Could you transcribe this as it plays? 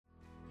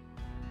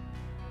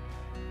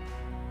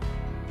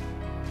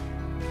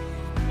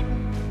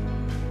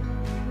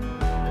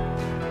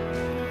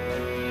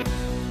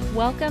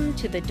Welcome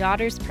to the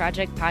Daughters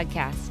Project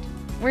podcast.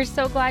 We're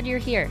so glad you're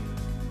here.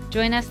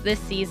 Join us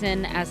this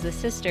season as the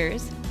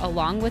sisters,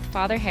 along with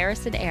Father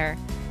Harrison Eyre,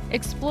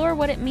 explore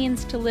what it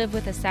means to live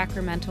with a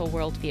sacramental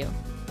worldview.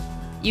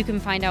 You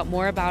can find out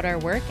more about our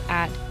work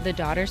at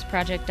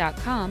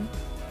thedaughtersproject.com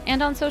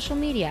and on social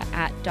media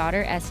at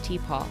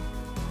DaughterSTPaul.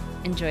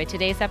 Enjoy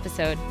today's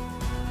episode.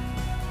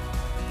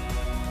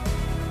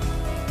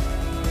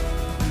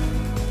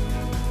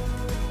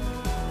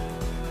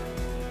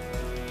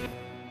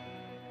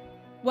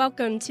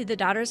 Welcome to the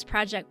Daughters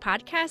Project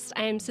podcast.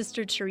 I am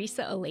Sister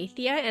Teresa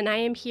Alethea, and I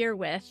am here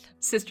with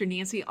Sister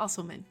Nancy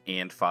Usselman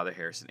and Father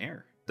Harrison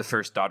Eyre, the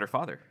first daughter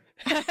father.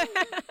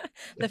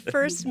 the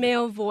first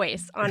male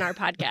voice on our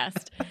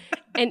podcast.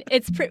 And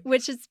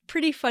which is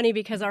pretty funny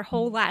because our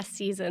whole last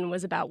season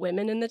was about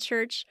women in the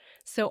church.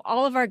 So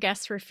all of our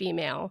guests were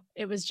female.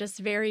 It was just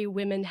very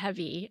women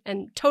heavy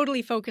and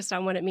totally focused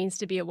on what it means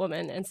to be a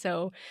woman. And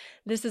so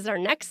this is our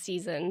next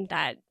season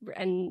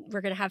and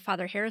we're going to have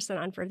Father Harrison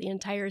on for the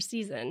entire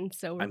season.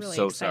 So we're really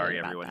excited sorry,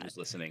 about everyone that. who's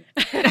listening.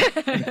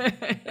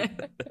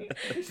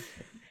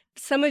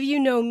 Some of you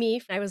know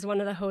me. I was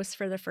one of the hosts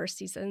for the first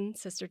season,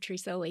 Sister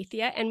Teresa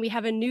Alethea, and we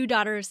have a new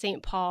daughter of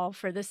St. Paul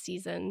for this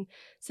season,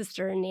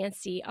 Sister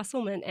Nancy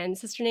Usselman. And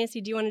Sister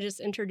Nancy, do you want to just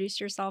introduce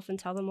yourself and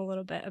tell them a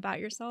little bit about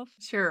yourself?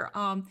 Sure.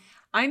 I'm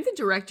the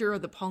director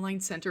of the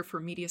Pauline Center for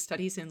Media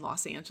Studies in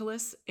Los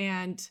Angeles,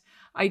 and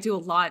I do a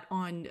lot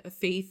on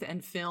faith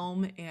and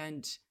film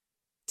and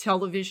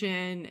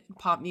television,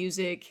 pop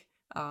music.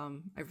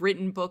 I've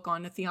written a book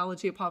on the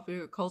theology of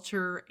popular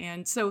culture,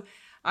 and so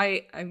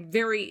I'm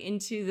very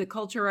into the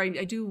culture. I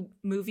do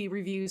movie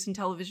reviews and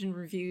television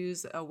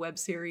reviews, a web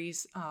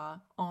series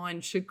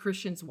on Should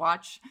Christians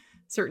Watch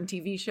Certain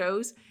TV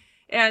Shows.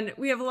 And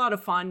we have a lot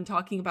of fun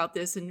talking about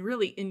this and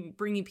really in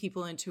bringing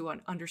people into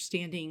an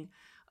understanding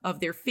of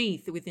their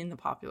faith within the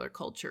popular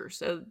culture.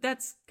 So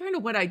that's kind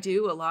of what I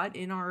do a lot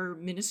in our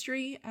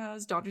ministry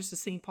as Daughters of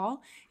St.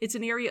 Paul. It's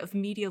an area of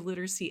media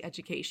literacy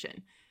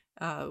education.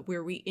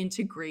 Where we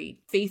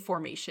integrate faith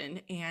formation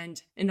and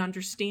an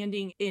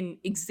understanding in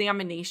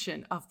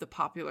examination of the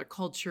popular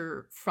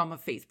culture from a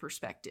faith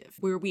perspective,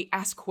 where we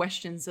ask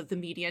questions of the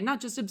media, not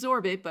just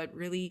absorb it, but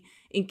really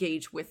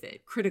engage with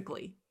it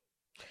critically.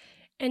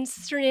 And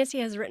Sister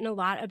Nancy has written a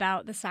lot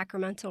about the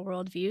Sacramental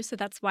Worldview, so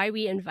that's why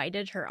we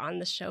invited her on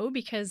the show,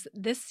 because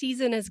this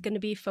season is going to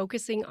be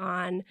focusing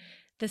on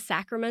the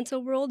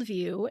Sacramental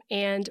Worldview,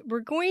 and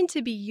we're going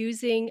to be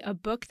using a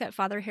book that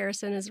Father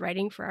Harrison is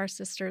writing for our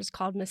sisters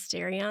called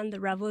Mysterion, the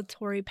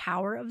Revelatory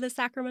Power of the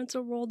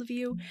Sacramental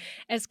Worldview,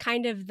 as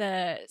kind of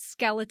the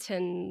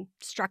skeleton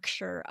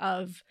structure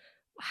of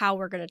how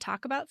we're going to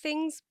talk about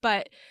things.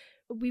 But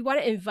we want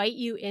to invite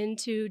you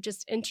into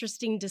just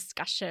interesting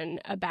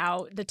discussion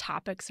about the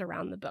topics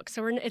around the book.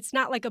 So it's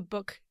not like a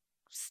book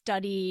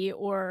study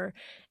or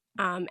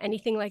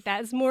anything like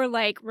that. It's more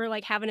like we're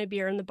like having a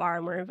beer in the bar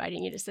and we're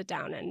inviting you to sit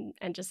down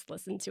and just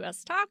listen to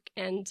us talk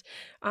and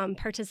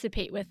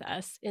participate with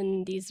us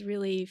in these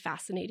really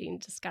fascinating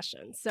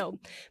discussions. So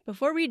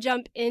before we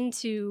jump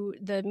into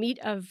the meat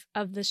of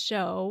the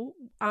show,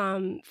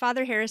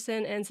 Father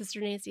Harrison and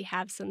Sister Nancy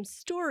have some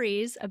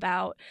stories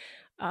about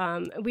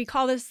we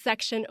call this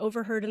section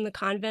Overheard in the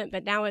Convent,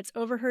 but now it's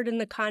Overheard in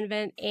the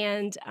Convent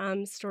and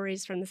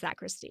Stories from the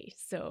Sacristy.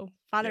 So,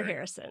 Father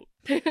Harrison.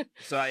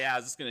 So, I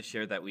was just going to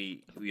share that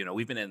we've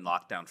been in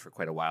lockdown for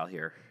quite a while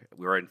here.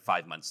 We're in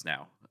 5 months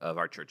now of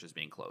our churches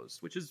being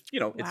closed, which is,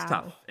 it's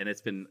tough and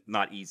it's been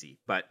not easy.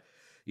 But,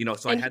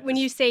 so and when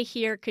you say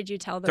here, could you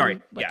tell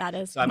them what that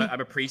is? So I'm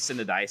a priest in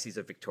the Diocese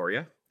of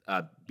Victoria,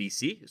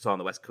 BC. So on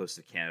the west coast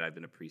of Canada, I've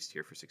been a priest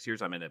here for 6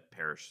 years. I'm in a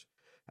parish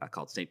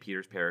called St.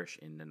 Peter's Parish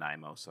in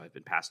Nanaimo. So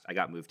I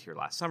got moved here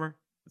last summer.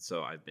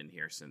 So I've been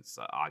here since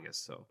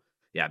August. So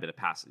yeah, I've been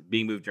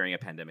being moved during a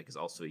pandemic is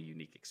also a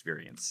unique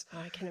experience. Oh,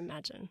 I can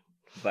imagine.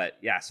 But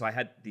yeah, so I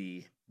had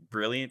the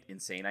brilliant,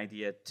 insane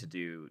idea to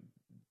do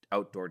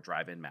outdoor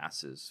drive-in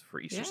masses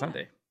for Easter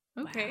Sunday.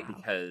 Okay. Wow.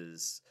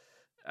 Because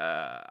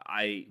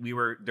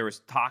there was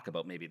talk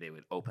about maybe they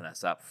would open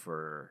us up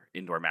for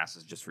indoor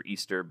masses just for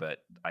Easter, but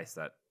I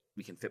thought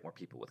we can fit more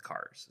people with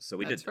cars. So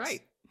we did this.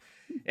 Right.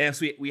 And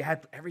so we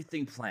had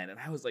everything planned, and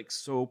I was like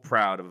so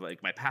proud of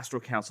like my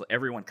pastoral council,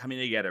 everyone coming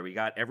together. We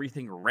got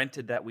everything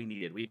rented that we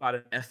needed. We bought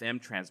an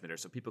FM transmitter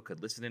so people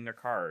could listen in their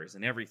cars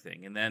and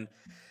everything. And then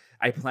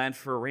I planned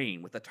for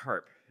rain with a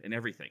tarp and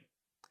everything.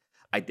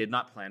 I did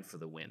not plan for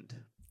the wind.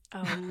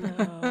 Oh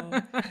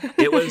no.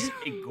 It was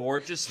a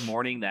gorgeous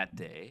morning that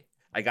day.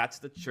 I got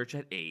to the church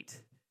at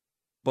 8.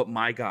 But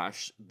my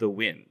gosh, the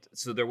wind.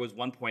 So there was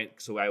one point,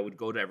 so I would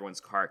go to everyone's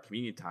car at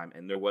communion time,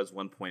 and there was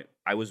one point,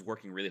 I was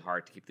working really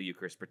hard to keep the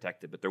Eucharist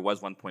protected, but there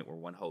was one point where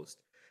one host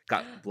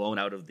got blown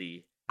out of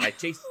the,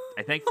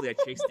 thankfully I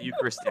chased the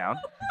Eucharist down,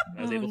 and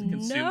I was able to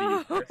consume the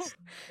Eucharist.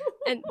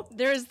 And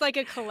there's like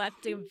a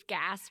collective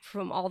gasp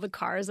from all the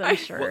cars, I'm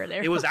sure. Well,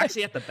 it was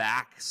actually at the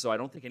back, so I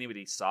don't think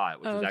anybody saw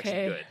it, which was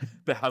actually good.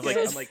 But I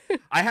was like,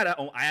 I had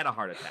a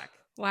heart attack.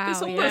 Wow.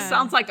 This almost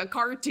sounds like a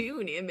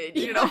cartoon image,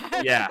 you know?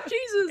 Yeah.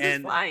 Jesus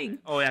is flying.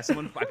 Oh yeah,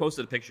 I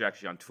posted a picture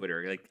actually on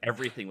Twitter. Like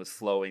everything was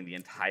flowing the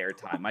entire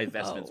time. My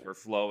vestments were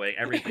flowing,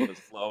 everything was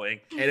flowing.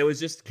 And it was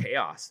just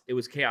chaos. It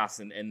was chaos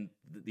and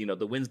you know,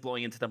 the wind's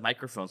blowing into the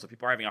microphone, so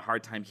people are having a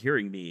hard time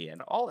hearing me and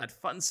all that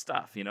fun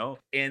stuff, you know?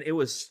 And it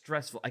was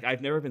stressful. Like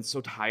I've never been so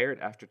tired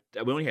after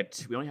we only had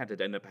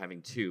to end up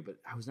having 2, but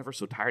I was never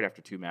so tired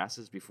after 2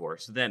 masses before.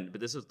 But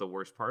this is the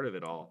worst part of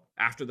it all.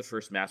 After the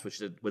first mass,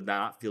 which would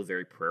not feel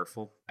very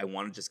prayerful, I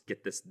want to just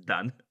get this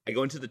done. I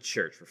go into the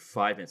church for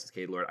 5 minutes.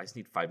 Okay, Lord, I just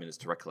need 5 minutes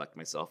to recollect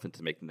myself and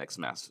to make the next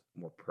mass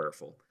more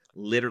prayerful.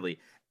 Literally,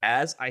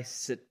 as I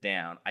sit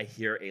down, I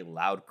hear a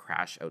loud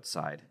crash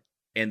outside.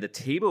 And the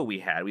table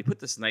we put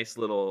this nice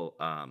little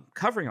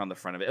covering on the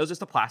front of it. It was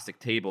just a plastic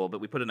table, but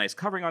we put a nice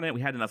covering on it.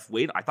 We had enough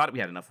weight. I thought we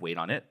had enough weight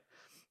on it.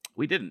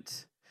 We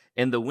didn't.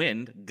 And the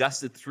wind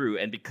gusted through.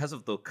 And because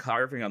of the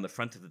carving on the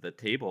front of the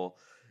table,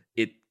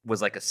 it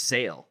was like a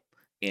sail.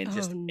 And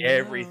just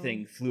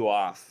everything flew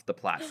off the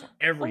platform.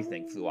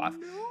 Everything flew off.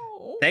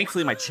 No.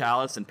 Thankfully, my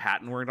chalice and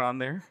paten weren't on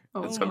there.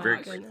 So I'm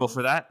very grateful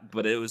for that.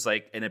 But it was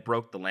like, and it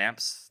broke the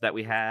lamps that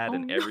we had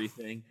and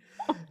everything.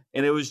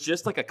 And it was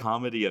just like a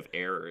comedy of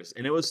errors.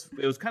 And it was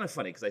kind of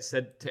funny because I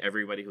said to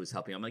everybody who was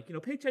helping, I'm like, you know,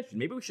 pay attention.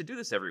 Maybe we should do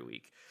this every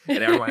week.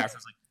 And everyone after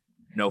was like,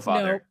 no,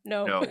 Father.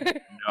 No,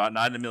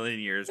 not in a million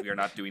years. We are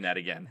not doing that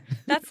again.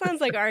 That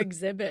sounds like our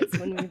exhibits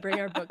when we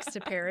bring our books to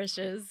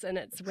parishes and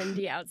it's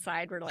windy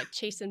outside. We're like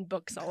chasing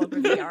books all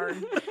over the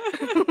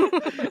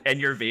yard.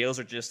 And your veils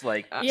are just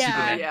like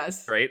yeah,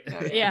 yes, right?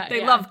 Yeah,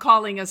 they love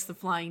calling us the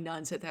flying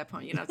nuns at that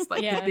point. You know, it's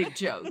like the big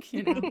joke.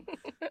 You know,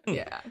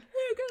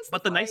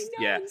 But the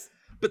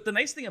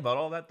nice thing about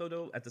all that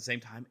though, at the same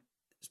time,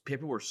 is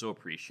people were so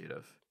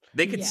appreciative.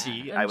 They could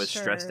see I was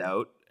stressed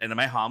out. And in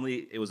my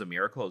homily, it was a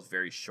miracle. It was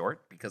very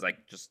short because I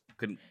just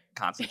couldn't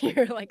concentrate.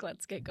 You're like,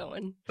 let's get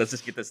going. Let's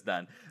just get this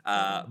done.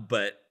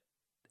 But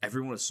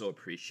everyone was so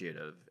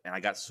appreciative. And I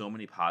got so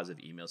many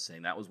positive emails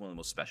saying that was one of the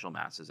most special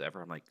masses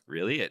ever. I'm like,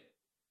 really? It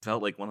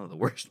felt like one of the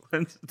worst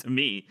ones to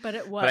me. But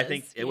it was. But I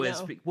think it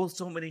was. Well,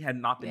 so many had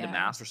not been to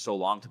mass for so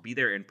long. To be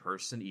there in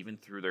person, even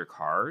through their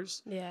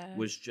cars,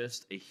 was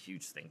just a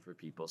huge thing for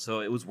people.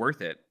 So it was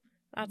worth it.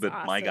 That's but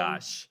awesome. My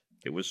gosh.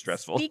 It was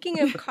stressful. Speaking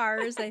of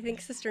cars, I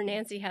think Sister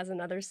Nancy has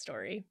another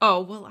story.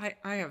 Oh, well,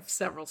 I have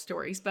several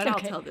stories, but I'll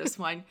tell this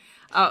one.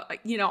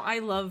 You know, I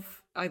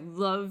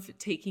love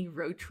taking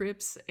road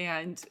trips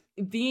and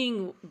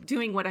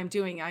doing what I'm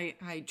doing.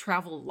 I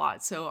travel a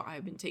lot. So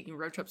I've been taking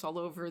road trips all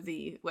over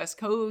the West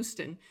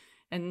Coast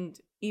and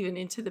even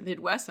into the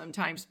Midwest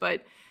sometimes.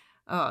 But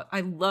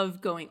I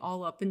love going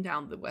all up and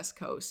down the West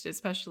Coast,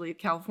 especially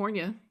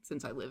California,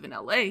 since I live in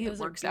LA. It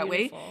works that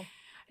way.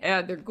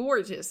 And they're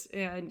gorgeous.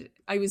 And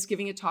I was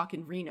giving a talk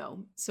in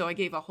Reno. So I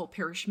gave a whole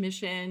parish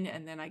mission,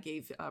 and then I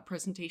gave a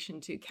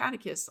presentation to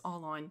catechists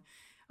all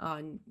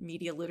on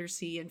media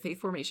literacy and faith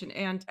formation.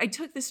 And I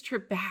took this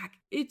trip back.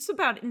 It's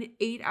about an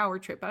 8-hour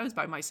trip. I was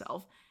by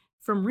myself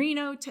from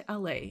Reno to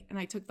LA. And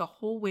I took the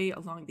whole way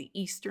along the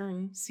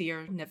Eastern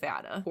Sierra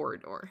Nevada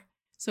corridor.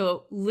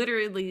 So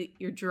literally,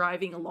 you're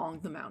driving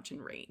along the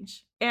mountain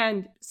range.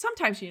 And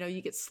sometimes, you know,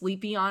 you get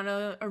sleepy on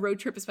a road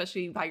trip,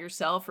 especially by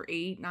yourself for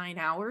 8-9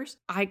 hours.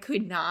 I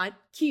could not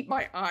keep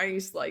my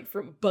eyes like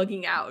from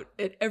bugging out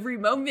at every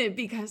moment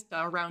because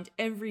around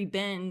every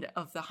bend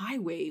of the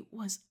highway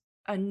was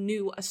a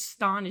new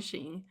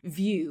astonishing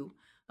view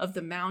of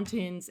the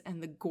mountains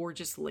and the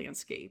gorgeous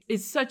landscape.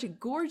 It's such a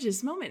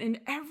gorgeous moment. And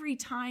every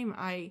time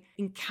I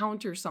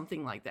encounter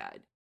something like that,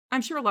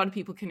 I'm sure a lot of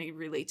people can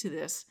relate to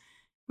this.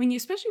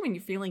 Especially when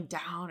you're feeling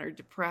down or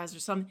depressed or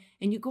something,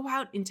 and you go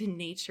out into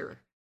nature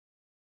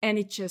and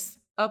it just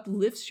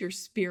uplifts your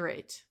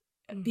spirit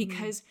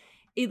because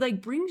it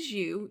like brings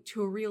you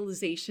to a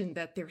realization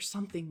that there's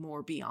something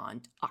more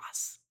beyond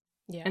us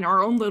and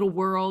our own little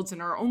worlds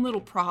and our own little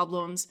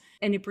problems.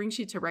 And it brings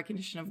you to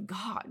recognition of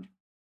God,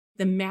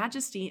 the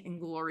majesty and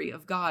glory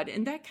of God.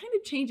 And that kind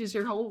of changes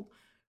your whole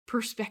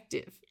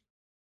perspective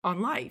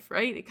on life,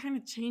 right? It kind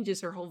of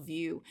changes your whole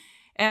view.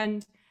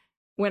 And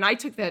when I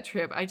took that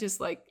trip, I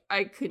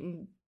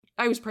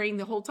was praying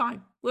the whole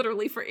time,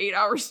 literally for 8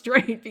 hours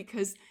straight,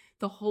 because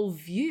the whole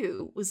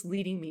view was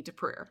leading me to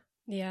prayer.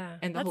 Yeah.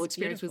 And the whole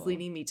experience was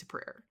leading me to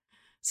prayer.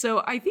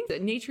 So I think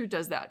that nature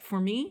does that for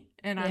me.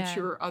 And I'm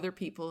sure other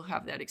people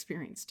have that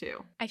experience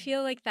too. I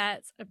feel like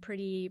that's a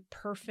pretty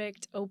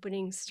perfect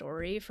opening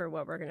story for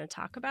what we're going to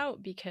talk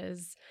about,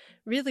 because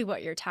really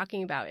what you're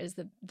talking about is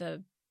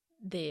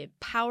the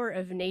power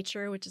of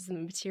nature, which is the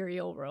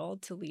material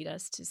world, to lead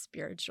us to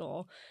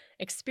spiritual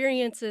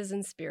experiences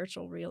and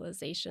spiritual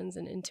realizations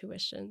and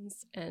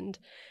intuitions. And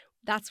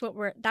that's what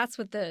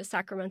the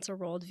sacramental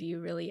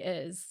worldview really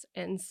is.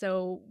 And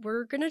so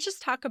we're going to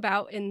just talk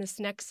about in this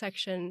next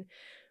section,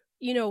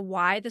 you know,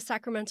 why the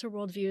sacramental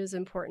worldview is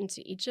important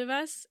to each of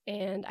us.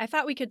 And I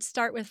thought we could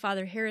start with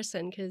Father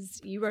Harrison, because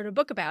you wrote a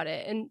book about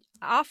it. And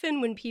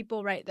often when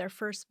people write their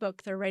first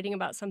book, they're writing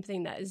about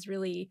something that is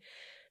really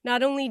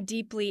not only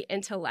deeply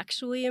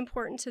intellectually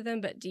important to them,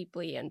 but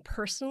deeply and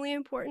personally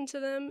important to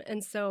them.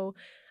 And so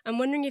I'm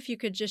wondering if you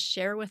could just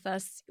share with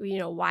us,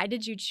 why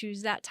did you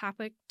choose that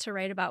topic to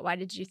write about? Why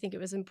did you think it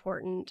was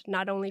important,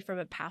 not only from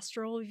a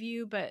pastoral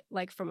view, but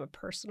like from a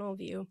personal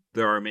view?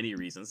 There are many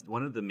reasons.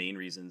 One of the main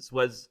reasons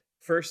was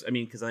first,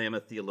 because I am a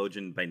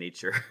theologian by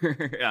nature,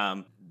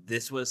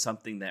 this was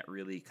something that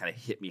really kind of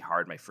hit me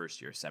hard my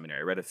first year of seminary.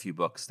 I read a few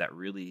books that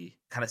really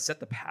kind of set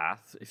the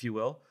path, if you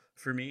will,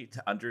 for me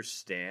to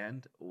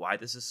understand why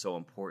this is so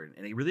important.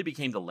 And it really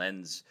became the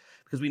lens,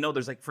 because we know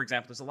there's for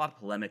example, there's a lot of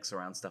polemics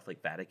around stuff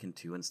like Vatican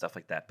II and stuff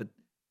like that. But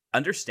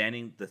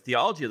understanding the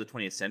theology of the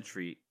 20th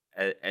century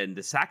and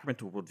the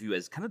sacramental worldview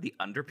as kind of the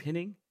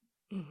underpinning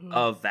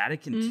of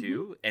Vatican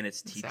II and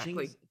its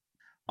teachings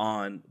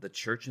on the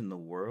church and the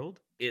world,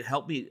 it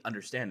helped me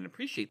understand and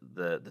appreciate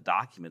the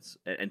documents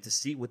and to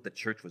see what the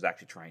church was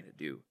actually trying to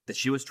do. That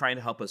she was trying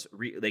to help us,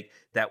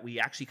 that we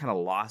actually kind of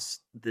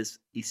lost this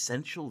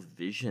essential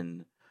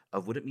vision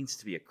of what it means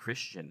to be a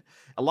Christian.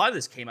 A lot of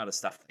this came out of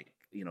stuff like,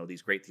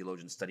 these great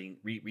theologians studying,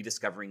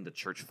 rediscovering the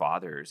church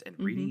fathers and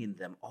reading in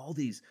them all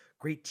these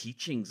great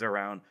teachings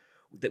around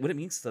what it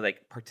means to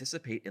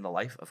participate in the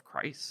life of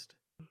Christ.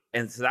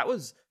 And so that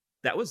was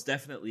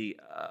definitely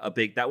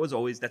that's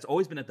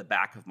always been at the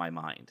back of my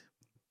mind.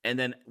 And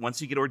then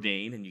once you get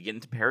ordained and you get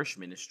into parish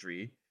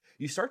ministry,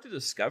 you start to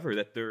discover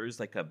that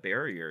there's a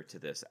barrier to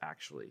this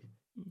actually.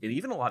 And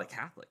even a lot of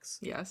Catholics.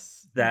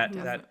 Yes.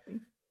 That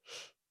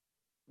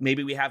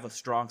maybe we have a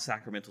strong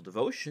sacramental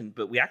devotion,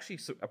 but we actually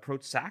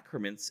approach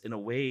sacraments in a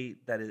way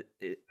that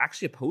it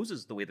actually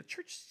opposes the way the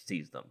church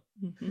sees them.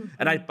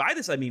 And by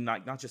this, I mean,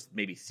 not just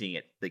maybe seeing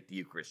it like the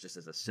Eucharist just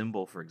as a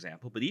symbol, for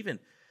example, but even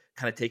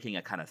kind of taking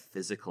a kind of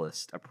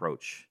physicalist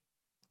approach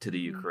to the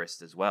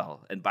Eucharist as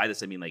well. And by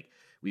this, I mean,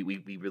 we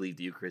believe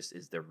the Eucharist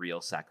is the real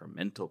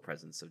sacramental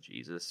presence of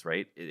Jesus,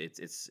 right?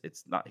 It's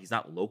not, he's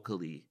not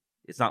locally,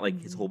 it's not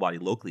like his whole body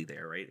locally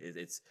there, right?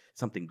 It's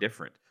something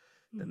different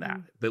than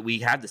that. But we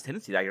have this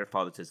tendency that our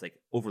Father says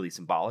overly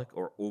symbolic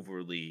or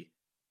overly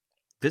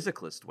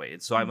physicalist way.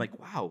 And so I'm like,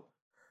 wow,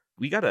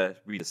 we got to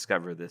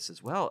rediscover this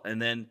as well. And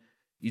then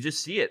you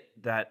just see it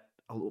that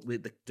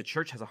the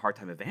church has a hard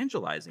time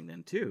evangelizing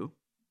then too,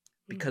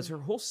 because her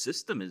whole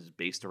system is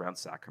based around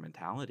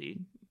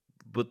sacramentality.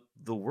 But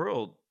the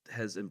world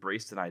has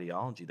embraced an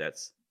ideology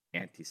that's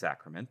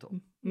anti-sacramental.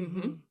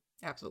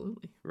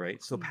 Absolutely.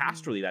 Right? So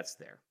pastorally, that's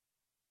there.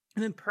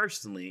 And then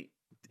personally,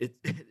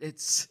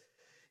 it's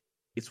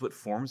what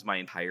forms my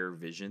entire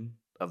vision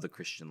of the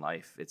Christian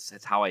life.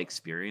 It's how I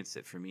experience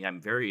it. For me,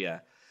 I'm very, I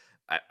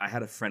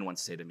had a friend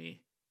once say to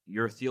me,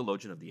 "You're a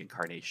theologian of the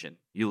incarnation.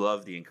 You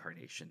love the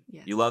incarnation.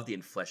 Yes. You love the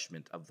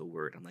enfleshment of the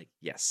word." I'm like,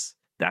 yes,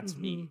 that's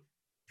me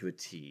to a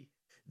T.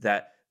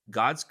 That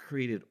God's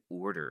created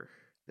order,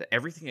 that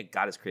everything that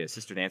God has created.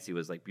 Sister Nancy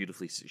was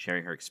beautifully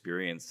sharing her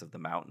experience of the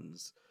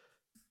mountains.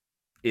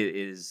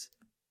 These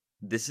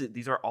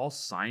are all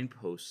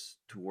signposts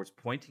towards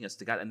pointing us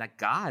to God, and that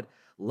God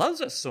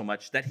loves us so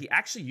much that he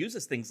actually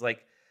uses things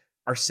like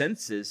our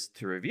senses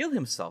to reveal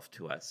himself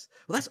to us.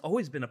 Well, that's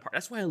always been a part.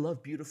 That's why I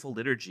love beautiful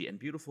liturgy and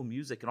beautiful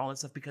music and all that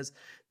stuff, because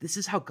this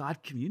is how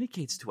God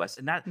communicates to us.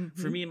 And that,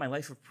 for me, in my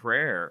life of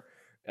prayer,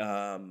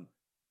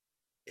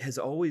 that's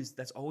always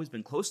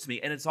been close to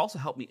me. And it's also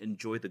helped me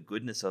enjoy the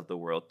goodness of the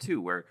world too,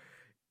 where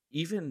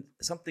even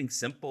something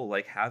simple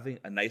like having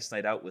a nice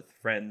night out with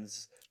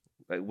friends,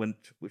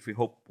 which we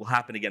hope will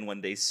happen again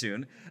one day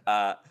soon,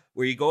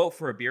 where you go out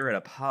for a beer at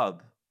a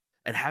pub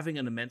and having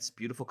an immense,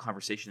 beautiful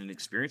conversation and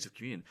experience of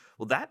communion.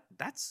 Well,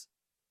 that's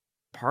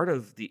part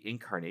of the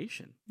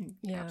incarnation.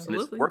 Yeah,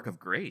 absolutely. And it's work of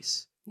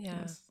grace. Yeah.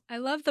 Yes. I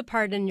love the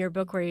part in your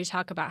book where you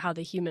talk about how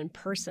the human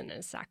person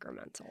is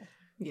sacramental.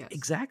 Yes.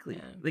 Exactly.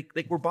 Yeah.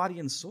 Like we're body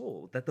and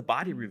soul, that the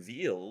body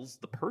reveals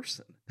the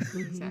person.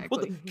 Exactly.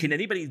 Well, can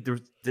anybody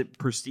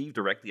perceive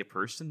directly a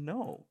person?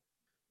 No.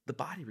 The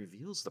body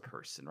reveals the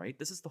person, right?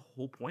 This is the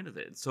whole point of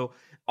it. And so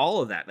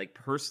all of that,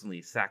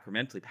 personally,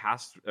 sacramentally,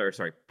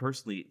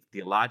 personally,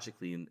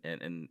 theologically,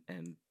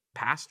 and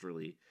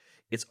pastorally,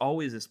 it's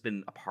always just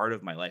been a part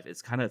of my life.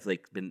 It's kind of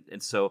been,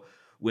 and so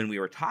when we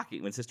were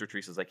talking, when Sister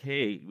Teresa was like,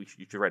 "Hey, you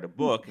should write a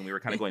book," and we were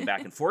kind of going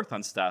back and forth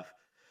on stuff,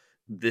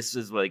 this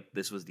was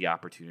the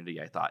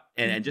opportunity, I thought.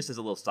 And just as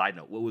a little side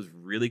note, what was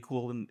really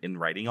cool in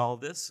writing all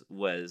of this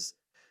was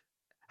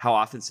how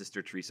often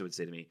Sister Teresa would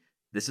say to me,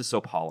 "This is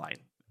so Pauline."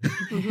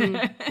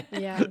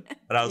 Yeah.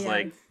 But I was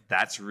like,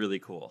 that's really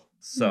cool.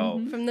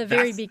 So from the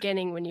very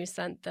beginning, when you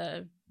sent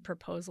the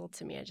proposal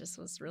to me, I just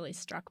was really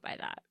struck by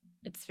that.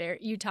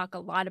 You talk a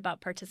lot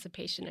about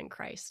participation in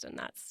Christ, and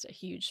that's a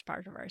huge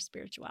part of our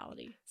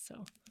spirituality.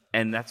 So,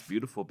 and that's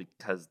beautiful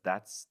because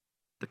that's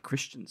the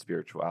Christian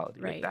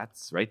spirituality. Right.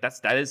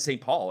 That is St.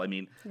 Paul. I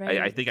mean,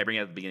 right. I think I bring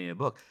it at the beginning of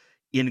the book.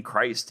 In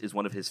Christ is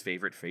one of his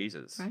favorite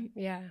phrases. Right.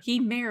 Yeah.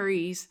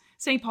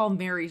 St. Paul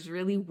marries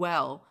really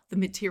well the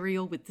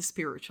material with the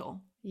spiritual.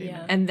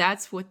 Yeah. And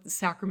that's what the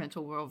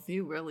sacramental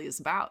worldview really is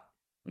about.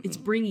 It's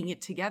bringing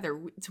it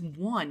together. It's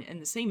one and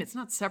the same. It's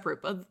not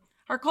separate. But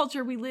our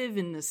culture, we live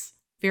in this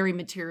very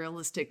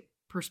materialistic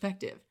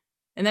perspective.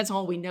 And that's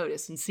all we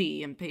notice and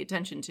see and pay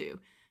attention to.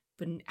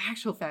 But in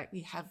actual fact,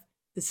 we have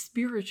the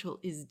spiritual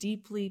is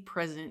deeply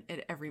present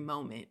at every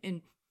moment.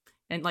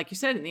 And like you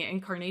said, in the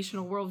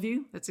incarnational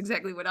worldview, that's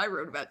exactly what I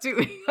wrote about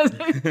too.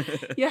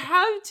 You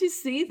have to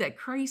see that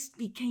Christ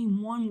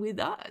became one with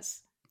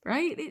us,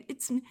 right?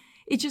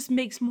 It just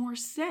makes more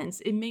sense.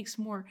 It makes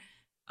more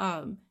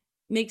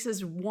makes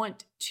us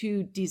want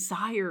to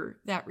desire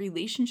that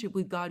relationship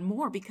with God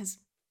more because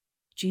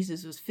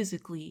Jesus was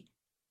physically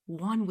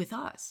one with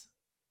us.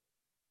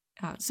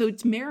 So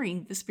it's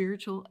marrying the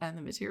spiritual and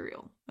the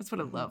material. That's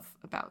what I love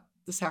about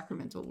the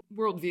sacramental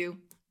worldview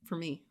for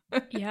me.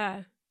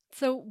 Yeah.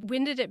 So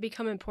when did it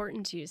become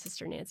important to you,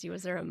 Sister Nancy?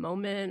 Was there a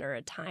moment or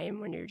a time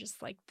when you're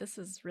just like, this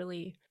is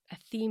really a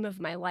theme of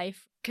my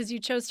life? Because you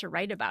chose to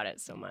write about it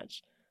so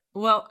much.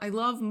 Well, I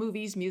love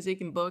movies,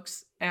 music, and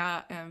books.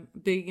 I'm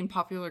big in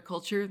popular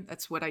culture.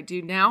 That's what I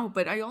do now.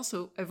 But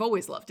I've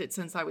always loved it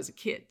since I was a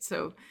kid.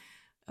 So,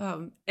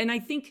 and I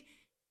think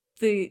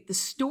the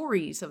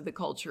stories of the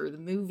culture, the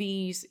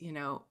movies,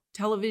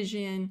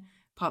 television,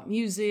 pop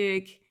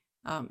music,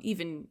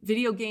 even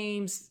video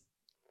games,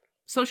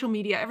 social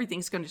media,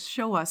 everything's going to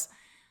show us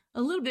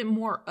a little bit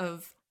more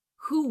of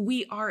who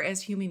we are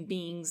as human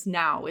beings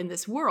now in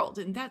this world.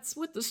 And that's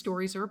what the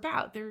stories are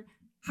about.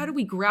 How do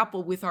we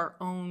grapple with our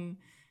own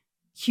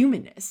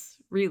humanness,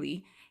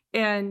 really?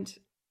 And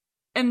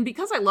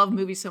because I love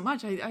movies so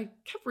much, I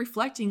kept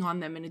reflecting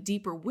on them in a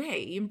deeper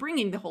way and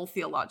bringing the whole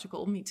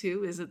theological, me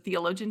too, as a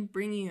theologian,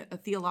 bringing a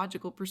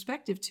theological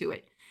perspective to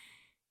it.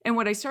 And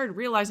what I started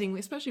realizing,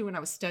 especially when I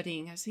was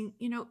studying, I was saying,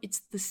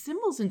 it's the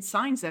symbols and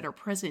signs that are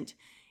present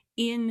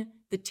in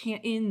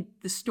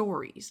the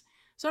stories.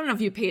 So I don't know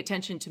if you pay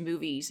attention to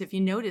movies, if you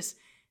notice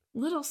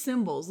little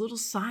symbols, little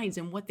signs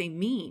and what they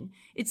mean.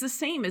 It's the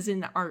same as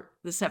in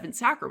the seven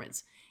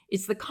sacraments.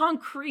 It's the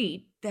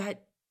concrete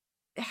that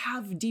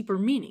have deeper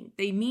meaning.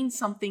 They mean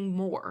something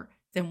more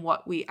than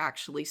what we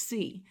actually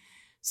see.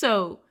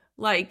 So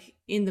like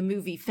in the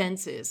movie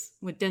Fences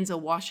with Denzel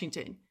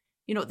Washington,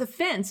 the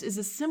fence is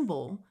a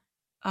symbol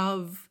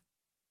of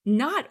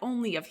not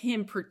only of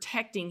him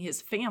protecting his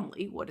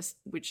family,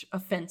 which a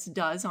fence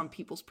does on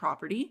people's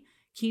property,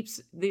 keeps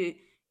the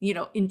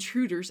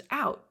intruders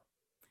out.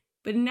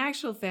 But in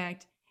actual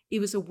fact,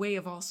 it was a way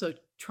of also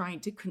trying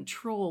to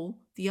control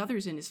the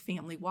others in his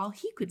family while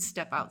he could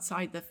step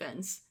outside the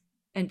fence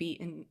and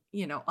be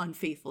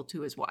unfaithful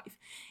to his wife.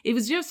 It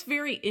was just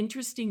very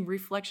interesting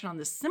reflection on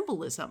the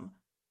symbolism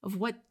of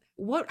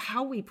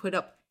how we put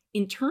up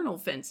internal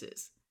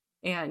fences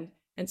and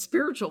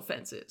spiritual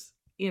fences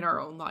in our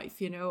own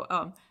life,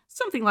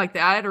 something like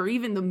that. Or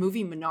even the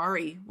movie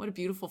Minari, what a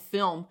beautiful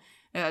film.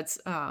 That's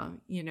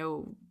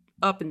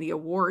up in the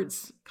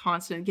awards,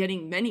 constant,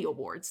 getting many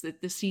awards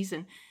this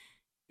season,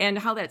 and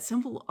how that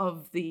symbol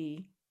of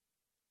the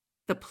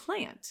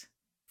plant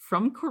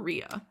from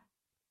Korea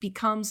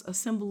becomes a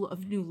symbol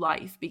of new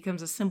life,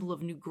 becomes a symbol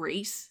of new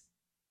grace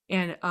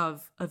and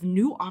of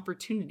new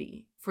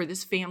opportunity for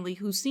this family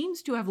who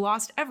seems to have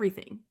lost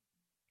everything,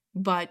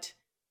 but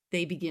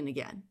they begin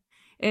again.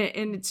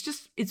 And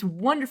it's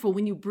wonderful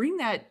when you bring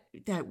that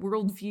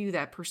worldview,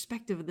 that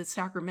perspective of the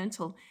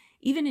sacramental,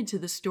 even into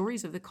the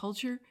stories of the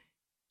culture,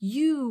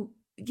 you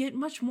get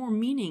much more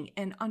meaning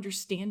and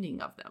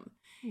understanding of them.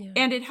 Yeah.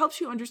 And it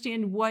helps you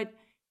understand what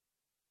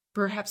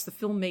perhaps the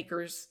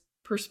filmmaker's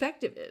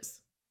perspective is.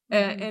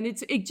 Mm-hmm. And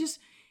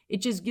it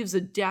just gives a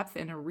depth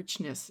and a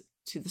richness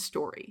to the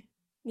story.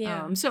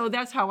 Yeah. So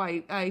that's how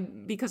I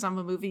because I'm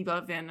a movie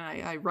buff and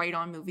I write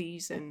on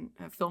movies and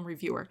a film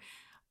reviewer,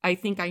 I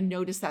think I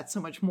notice that so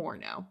much more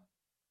now.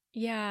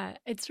 Yeah,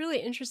 it's really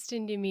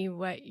interesting to me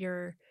what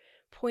you're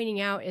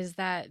pointing out is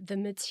that the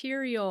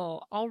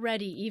material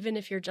already, even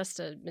if you're just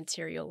a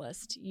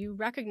materialist, you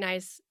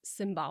recognize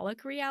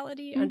symbolic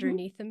reality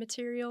underneath the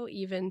material,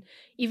 even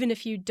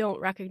if you don't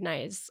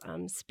recognize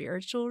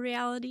spiritual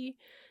reality.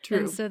 True.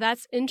 And so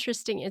that's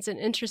interesting. It's an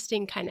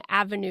interesting kind of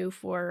avenue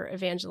for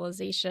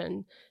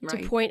evangelization to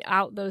point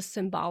out those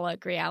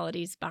symbolic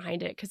realities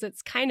behind it, because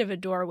it's kind of a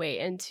doorway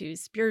into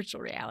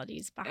spiritual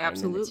realities behind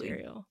the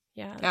material.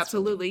 Yeah,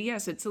 absolutely. Really...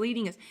 Yes, it's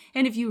leading us.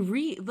 And if you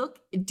look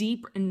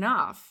deep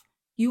enough,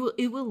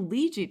 it will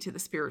lead you to the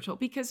spiritual,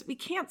 because we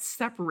can't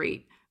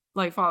separate,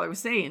 like Father was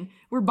saying,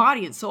 we're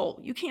body and soul.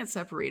 You can't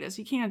separate us.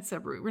 You can't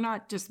separate. We're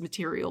not just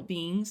material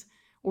beings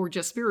or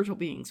just spiritual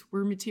beings.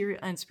 We're material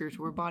and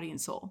spiritual. We're body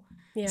and soul.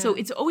 Yeah. So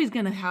it's always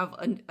going to have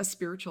a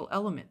spiritual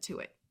element to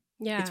it.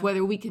 Yeah. It's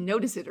whether we can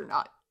notice it or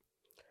not.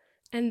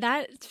 And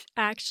that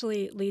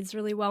actually leads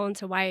really well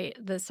into why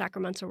the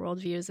sacramental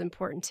worldview is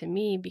important to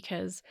me,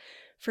 because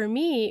for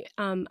me,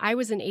 I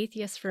was an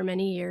atheist for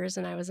many years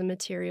and I was a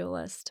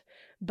materialist.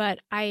 But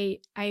I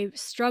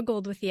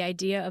struggled with the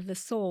idea of the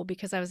soul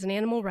because I was an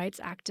animal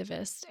rights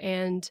activist.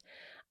 And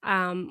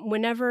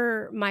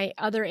whenever my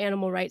other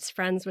animal rights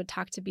friends would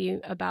talk to me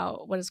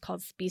about what is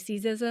called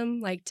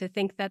speciesism, like to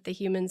think that the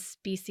human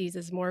species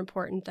is more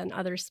important than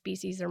other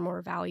species or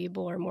more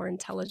valuable or more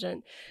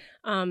intelligent,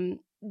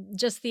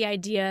 just the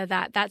idea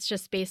that that's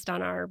just based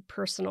on our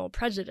personal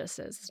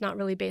prejudices. It's not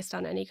really based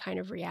on any kind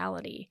of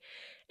reality.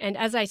 And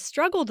as I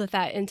struggled with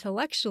that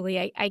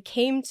intellectually, I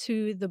came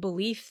to the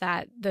belief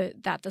that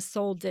the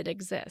soul did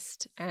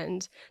exist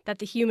and that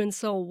the human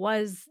soul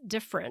was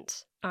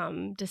different,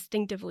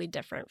 distinctively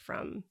different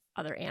from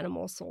other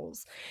animal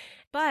souls.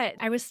 But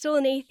I was still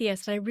an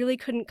atheist. I really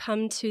couldn't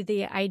come to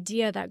the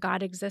idea that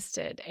God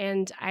existed.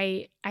 And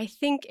I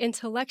think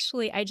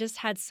intellectually, I just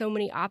had so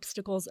many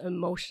obstacles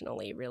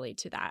emotionally, really,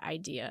 to that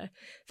idea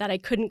that I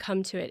couldn't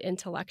come to it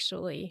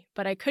intellectually.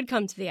 But I could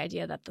come to the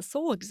idea that the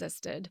soul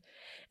existed.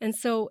 And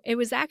so it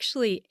was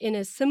actually in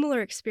a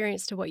similar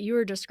experience to what you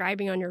were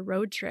describing on your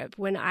road trip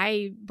when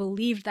I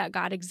believed that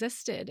God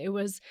existed. It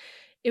was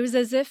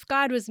as if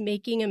God was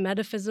making a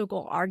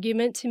metaphysical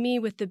argument to me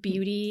with the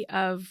beauty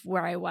of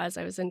where I was.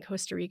 I was in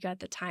Costa Rica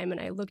at the time,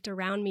 and I looked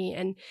around me,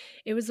 and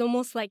it was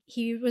almost like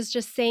he was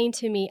just saying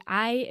to me,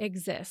 I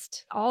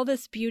exist. All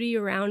this beauty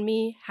around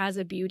me has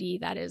a beauty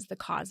that is the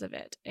cause of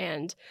it.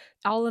 And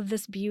all of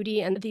this beauty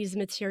and these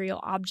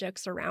material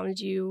objects around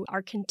you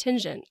are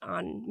contingent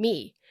on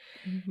me.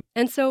 Mhm.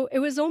 And so it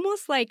was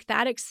almost like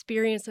that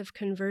experience of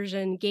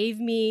conversion gave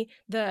me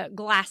the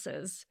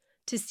glasses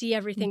to see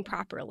everything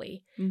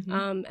properly.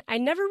 Mhm. I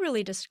never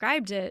really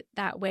described it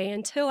that way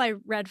until I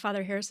read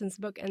Father Harrison's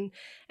book, and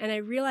I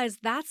realized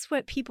that's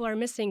what people are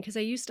missing, because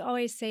I used to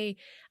always say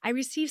I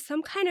received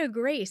some kind of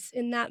grace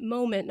in that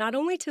moment, not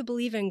only to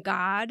believe in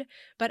God,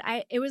 but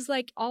it was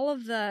like all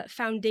of the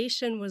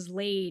foundation was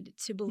laid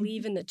to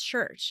believe in the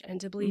church and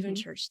to believe in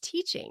Mhm. church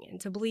teaching and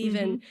to believe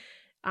in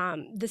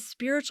Mhm. the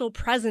spiritual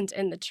present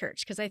in the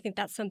church, because I think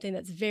that's something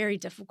that's very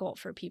difficult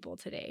for people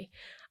today.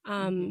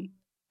 Mhm.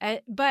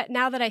 But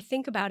now that I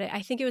think about it,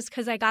 I think it was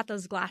because I got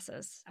those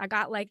glasses. I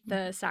got like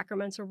the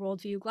Sacramental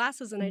Worldview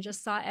glasses, and I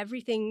just saw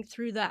everything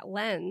through that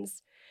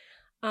lens.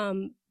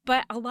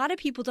 But a lot of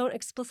people don't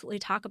explicitly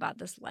talk about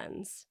this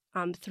lens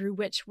through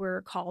which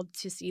we're called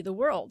to see the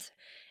world.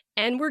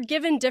 And we're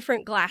given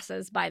different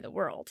glasses by the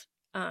world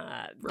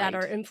that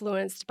are Right.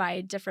 influenced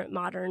by different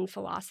modern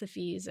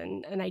philosophies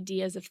and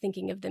ideas of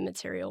thinking of the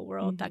material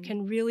world that Mhm.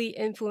 can really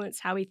influence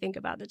how we think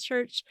about the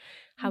church,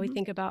 how we Mhm.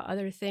 think about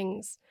other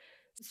things.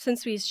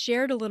 Since we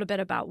shared a little bit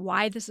about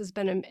why this has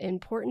been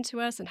important to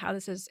us and how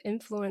this has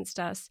influenced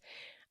us,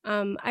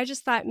 I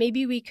just thought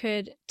maybe we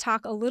could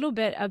talk a little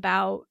bit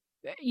about,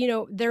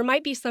 there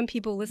might be some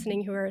people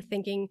listening who are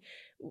thinking,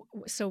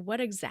 so what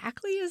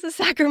exactly is a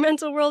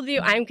sacramental worldview?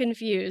 I'm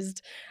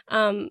confused.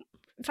 Um,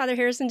 Father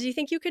Harrison, do you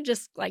think you could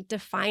just like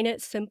define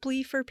it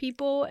simply for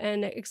people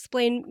and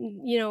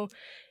explain,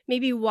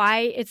 maybe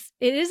why it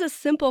is a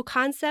simple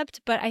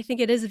concept, but I think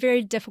it is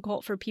very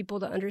difficult for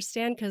people to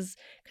understand because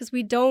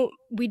we don't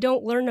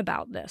learn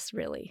about this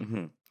really.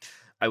 Hmm.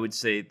 I would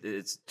say that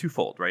it's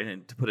twofold, right?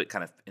 And to put it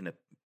kind of in a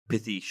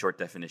pithy, short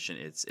definition,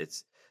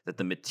 it's that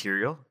the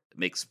material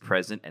makes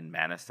present and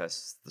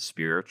manifests the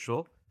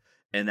spiritual,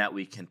 and that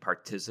we can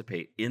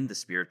participate in the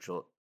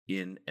spiritual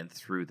in and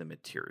through the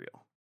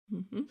material.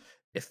 Mhm.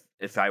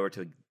 If I were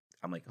to,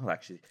 I'm like, oh,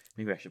 actually,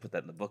 maybe I should put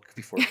that in the book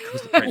before it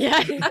goes to print.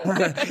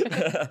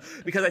 Yeah.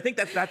 Because I think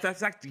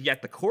that's actually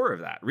at the core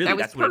of that. Really, That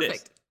was that's what it is.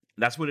 perfect.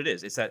 That's what it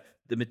is. It's that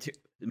the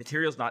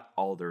material is not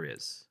all there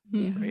is,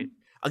 Yeah. right?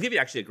 I'll give you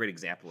actually a great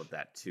example of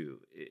that too.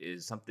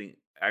 Is something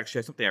I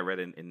read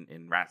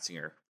in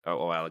Ratzinger a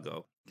while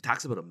ago. He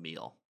talks about a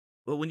meal.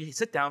 Well, when you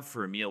sit down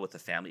for a meal with a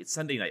family, it's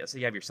Sunday night. Let's say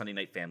you have your Sunday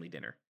night family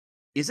dinner.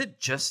 Is it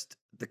just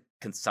the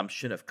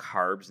consumption of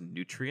carbs and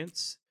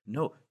nutrients?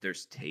 No,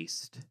 there's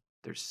taste,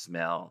 there's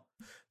smell,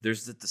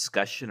 there's the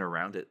discussion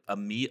around it. A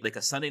meal, like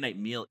a Sunday night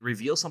meal,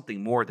 reveals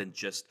something more than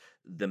just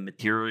the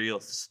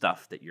material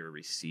stuff that you're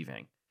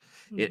receiving.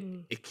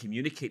 Mhm. It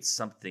communicates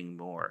something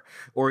more.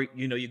 Or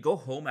you go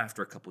home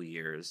after a couple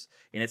years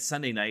and it's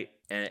Sunday night,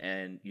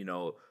 and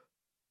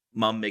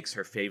mom makes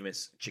her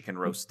famous chicken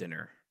roast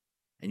dinner,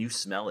 and you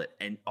smell it,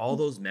 and all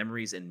those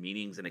memories and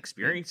meanings and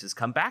experiences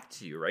come back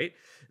to you, right?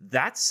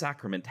 That's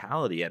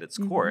sacramentality at its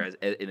core,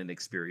 in an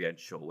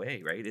experiential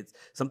way, right? It's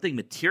something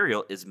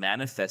material is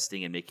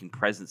manifesting and making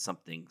present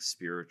something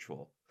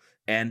spiritual,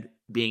 and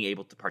being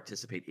able to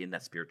participate in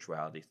that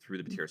spirituality through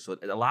the material. So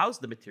it allows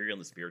the material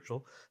and the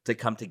spiritual to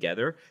come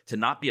together, to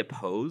not be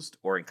opposed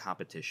or in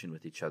competition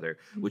with each other,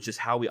 which is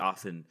how we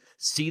often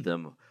see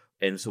them.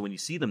 And so when you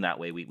see them that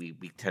way,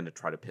 we tend to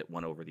try to pit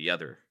one over the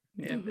other.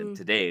 And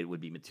today it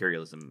would be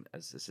materialism,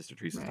 as Sister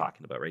Teresa was Right.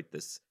 talking about, right?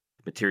 This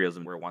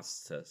materialism where it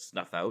wants to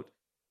snuff out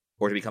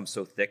or to become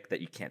so thick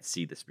that you can't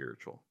see the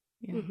spiritual.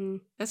 Yeah.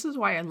 Mhm. This is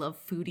why I love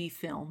foodie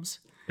films,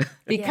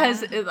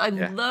 because I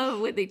Yeah. love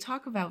when they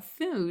talk about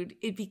food.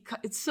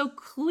 It's so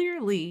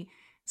clearly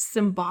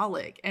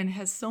symbolic and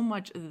has so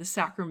much of the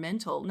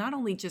sacramental, not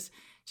only just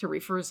to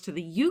refers to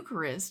the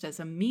Eucharist as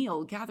a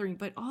meal gathering,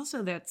 but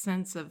also that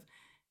sense of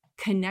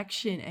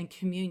connection and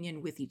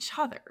communion with each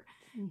other.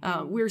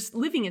 Mhm. We're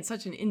living in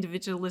such an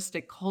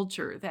individualistic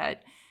culture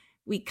that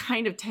we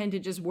kind of tend to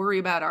just worry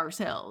about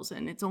ourselves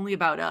and it's only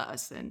about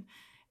us. And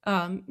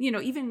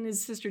even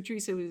as Sister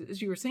Teresa,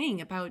 as you were saying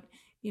about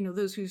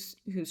those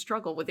who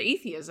struggle with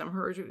atheism,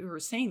 who are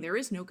saying there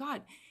is no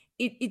God.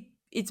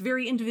 It's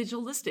very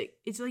individualistic.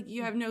 It's like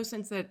you have no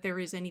sense that there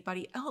is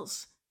anybody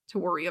else to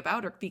worry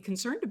about or be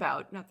concerned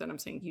about. Not that I'm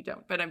saying you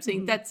don't, but I'm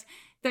saying that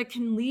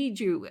can lead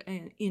you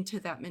into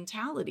that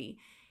mentality.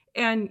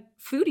 And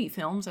foodie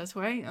films, that's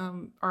why,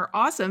 are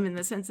awesome in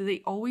the sense that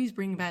they always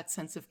bring that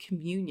sense of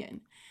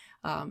communion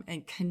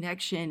and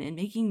connection and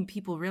making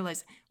people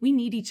realize we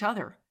need each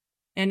other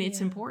and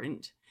it's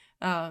important.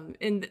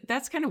 And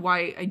that's kind of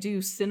why I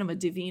do cinema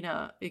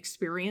divina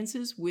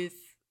experiences with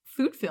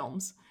food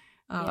films,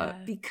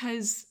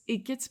 because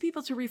it gets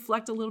people to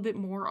reflect a little bit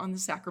more on the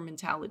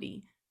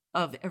sacramentality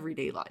of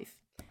everyday life.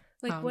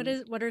 Like,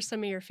 what are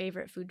some of your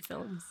favorite food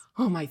films?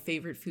 Oh, my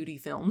favorite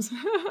foodie films.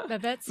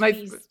 Babette's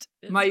Feast.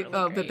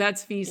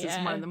 Babette's Feast is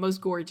one of the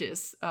most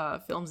gorgeous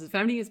films. If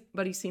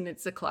anybody's seen it,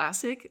 it's a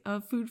classic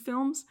of food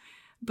films.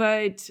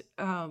 But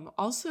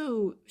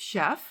also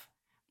Chef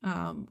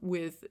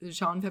with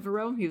Jean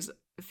Favreau. He was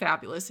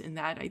fabulous in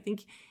that. I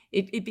think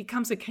it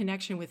becomes a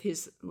connection with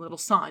his little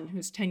son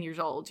who's 10 years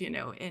old,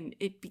 and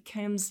it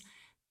becomes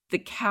the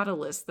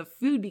catalyst. The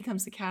food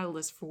becomes the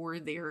catalyst for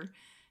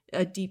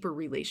a deeper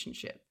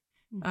relationship.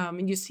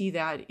 And you see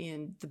that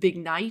in The Big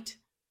Night,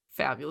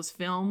 fabulous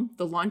film.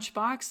 The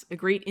Lunchbox, a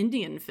great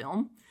Indian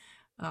film.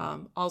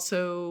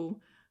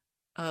 Also,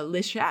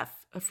 Le Chef,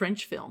 a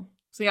French film.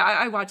 So yeah,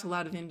 I watch a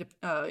lot of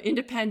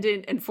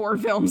independent and foreign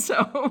films.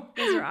 So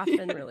those are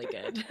often really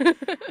good.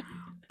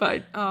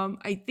 But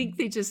I think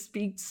they just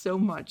speak so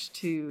much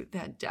to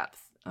that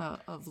depth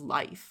of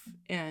life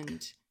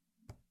and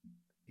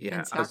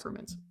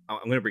sacraments. I'm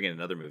going to bring in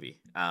another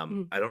movie.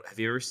 Have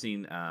you ever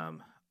seen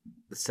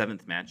The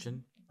Seventh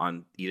Mansion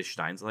on Edith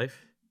Stein's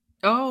life?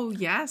 Oh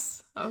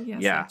yes,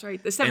 that's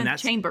right. The Seventh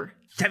Chamber.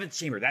 Seventh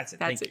Chamber. That's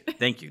it.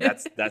 Thank you.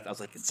 That's I was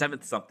like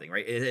seventh something,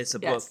 right? It's a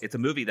book. It's a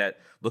movie that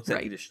looks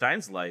at Edith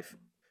Stein's life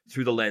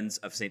through the lens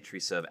of Saint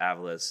Teresa of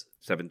Avila's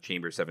seven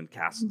chambers, seven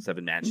castles,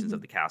 seven mansions of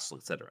the castle,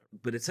 etc.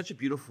 But it's such a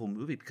beautiful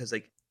movie because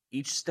like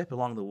each step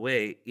along the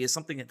way is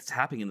something that's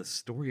happening in the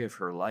story of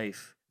her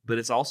life, but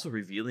it's also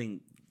revealing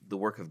the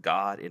work of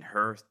God in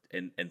her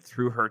and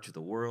through her to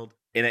the world.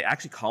 And it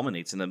actually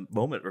culminates in a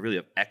moment really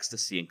of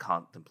ecstasy and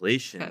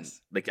contemplation.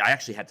 Yes. Like I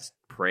actually had to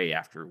pray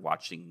after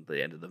watching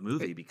the end of the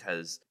movie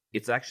because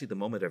it's actually the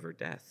moment of her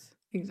death.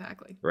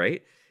 Exactly.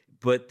 Right?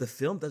 But the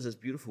film does this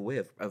beautiful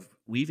way of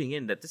weaving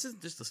in that this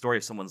isn't just the story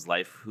of someone's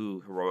life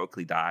who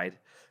heroically died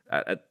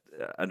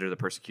under the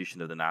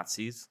persecution of the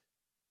Nazis,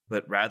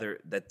 but rather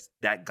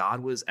that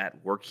God was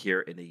at work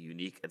here in a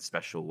unique and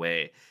special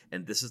way.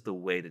 And this is the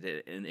way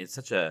that and it's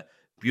such a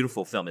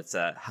beautiful film. It's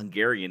a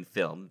Hungarian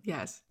film.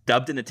 Yes.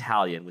 Dubbed in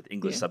Italian with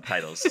English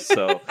subtitles.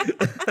 So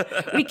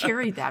we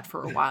carried that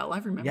for a while. I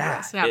remember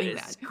us having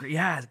that.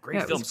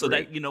 Great film. So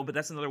that, but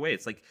that's another way.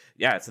 It's like,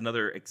 it's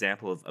another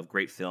example of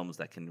great films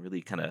that can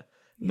really kind of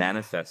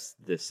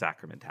manifest this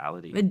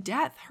sacramentality.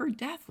 Her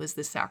death was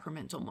the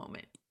sacramental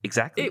moment.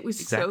 Exactly. It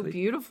was so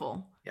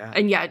beautiful. Yeah.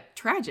 And yet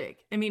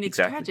tragic. I mean, it's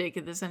tragic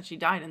in the sense she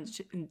died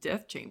in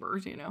death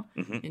chambers,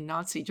 in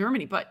Nazi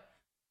Germany. But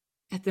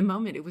at the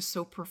moment, it was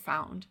so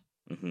profound.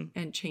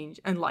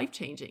 And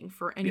life-changing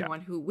for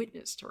anyone who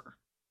witnessed her.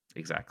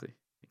 Exactly.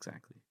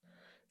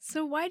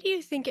 So why do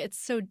you think it's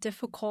so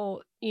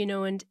difficult,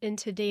 in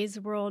today's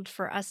world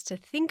for us to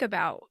think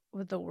about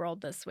the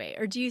world this way?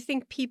 Or do you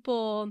think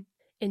people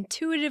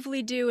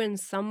intuitively do in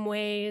some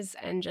ways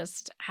and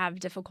just have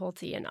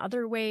difficulty in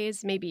other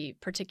ways, maybe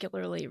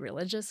particularly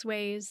religious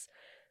ways?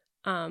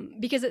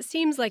 Because it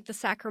seems like the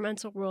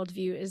sacramental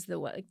worldview is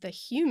the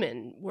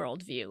human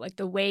worldview, like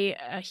the way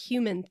a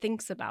human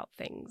thinks about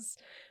things.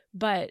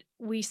 But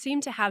we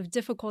seem to have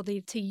difficulty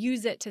to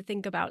use it to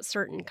think about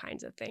certain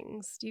kinds of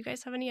things. Do you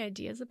guys have any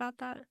ideas about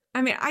that?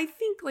 I mean, I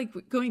think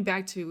like going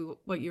back to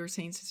what you were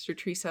saying, Sister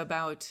Teresa,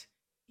 about,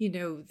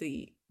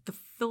 the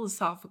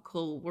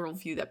philosophical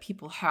worldview that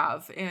people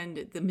have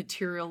and the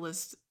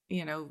materialist,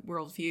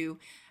 worldview.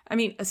 I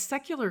mean, a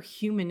secular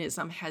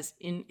humanism has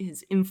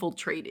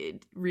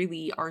infiltrated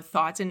really our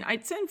thoughts, and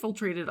it's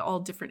infiltrated all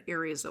different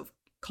areas of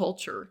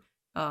culture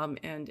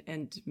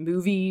and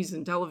movies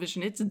and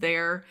television. It's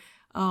there.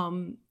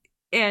 And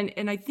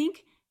I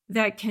think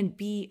that can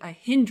be a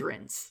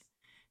hindrance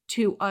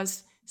to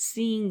us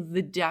seeing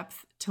the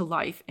depth to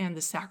life and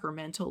the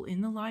sacramental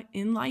in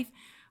life.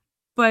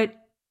 But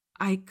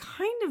I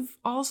kind of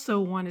also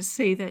want to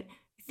say that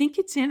I think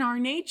it's in our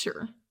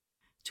nature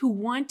to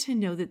want to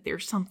know that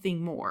there's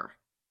something more,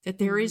 that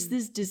there is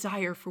this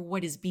desire for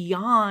what is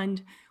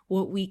beyond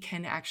what we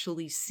can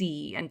actually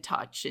see and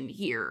touch and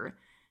hear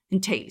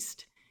and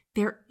taste.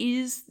 There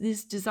is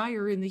this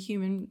desire in the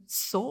human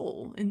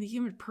soul, in the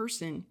human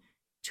person,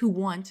 to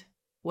want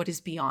what is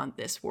beyond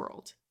this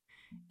world.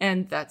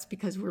 And that's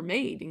because we're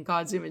made in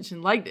God's image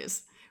and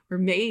likeness. We're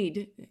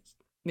made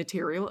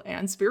material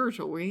and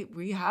spiritual.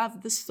 We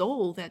have the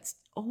soul that's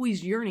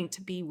always yearning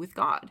to be with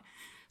God.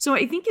 So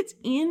I think it's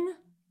in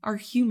our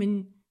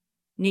human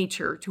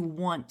nature to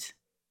want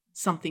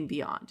something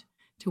beyond,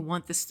 to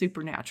want the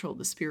supernatural,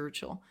 the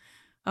spiritual.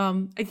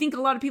 I think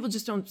a lot of people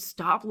just don't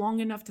stop long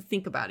enough to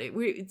think about it.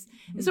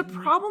 It's a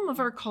problem of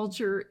our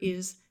culture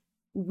is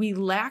we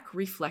lack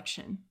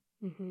reflection.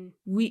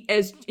 We,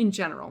 as in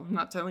general, I'm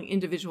not telling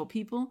individual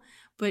people,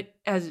 but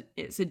as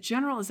a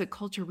general, as a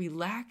culture, we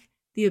lack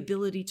the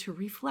ability to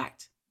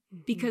reflect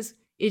because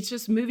it's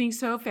just moving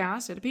so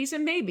fast at a pace.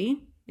 And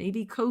maybe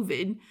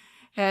COVID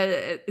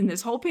in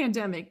this whole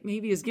pandemic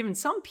maybe has given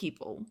some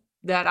people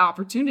that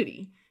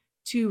opportunity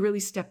to really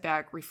step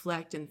back,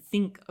 reflect, and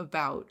think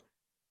about,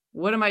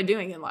 what am I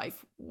doing in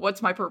life?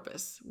 What's my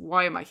purpose?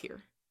 Why am I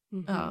here?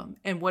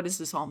 And what does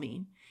this all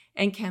mean?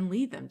 And can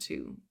lead them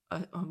to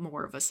a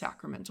more of a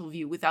sacramental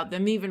view without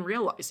them even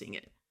realizing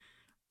it.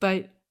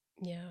 But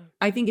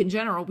I think in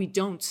general, we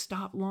don't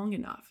stop long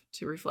enough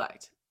to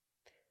reflect.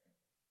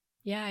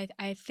 Yeah,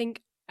 I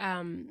think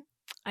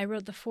I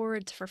wrote the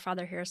foreword for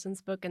Father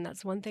Harrison's book, and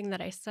that's one thing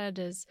that I said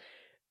is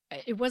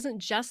it wasn't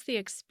just the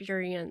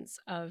experience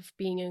of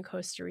being in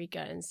Costa Rica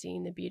and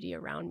seeing the beauty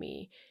around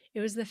me. It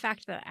was the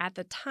fact that at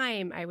the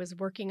time I was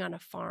working on a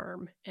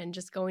farm and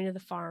just going to the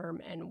farm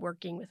and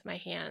working with my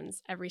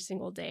hands every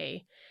single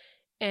day.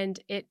 And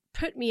it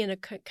put me in a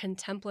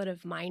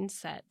contemplative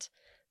mindset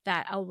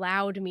that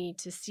allowed me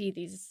to see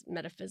these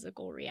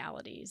metaphysical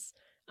realities.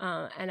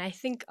 And I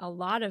think a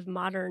lot of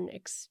modern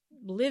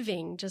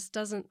living just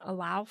doesn't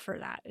allow for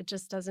that. It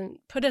just doesn't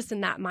put us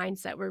in that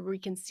mindset where we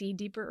can see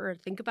deeper or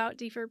think about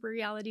deeper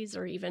realities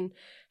or even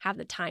have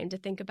the time to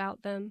think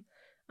about them.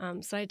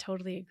 So I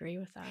totally agree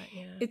with that.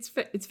 Yeah,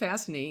 it's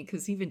fascinating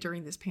because even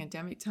during this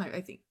pandemic time,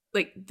 I think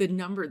like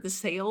the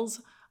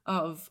sales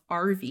of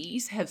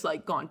RVs has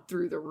like gone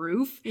through the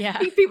roof. Yeah. I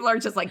think people are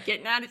just like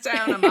getting out of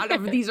town. I'm out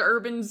of these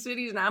urban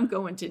cities and I'm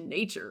going to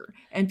nature.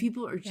 And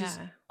people are just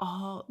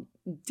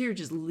they're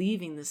just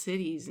leaving the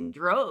cities in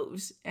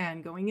droves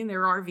and going in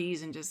their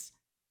RVs and just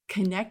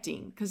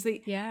connecting because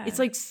it's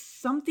like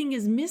something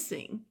is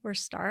missing. We're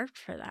starved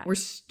for that. We're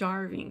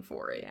starving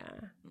for it.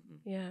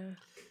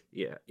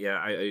 Yeah,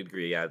 I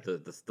agree. Yeah,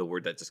 the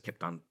word that just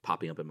kept on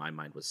popping up in my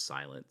mind was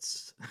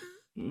silence.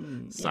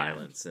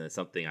 Silence, and it's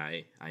something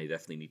I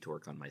definitely need to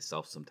work on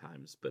myself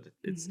sometimes. But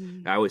it's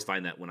I always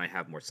find that when I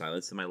have more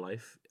silence in my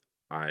life,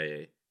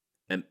 I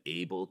am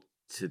able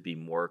to be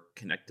more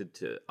connected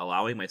to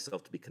allowing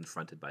myself to be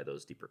confronted by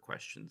those deeper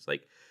questions.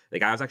 Like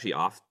I was actually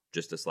off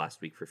just this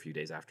last week for a few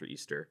days after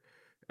Easter,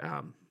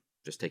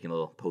 just taking a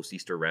little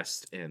post-Easter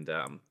rest, and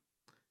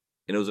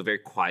it was a very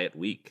quiet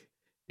week.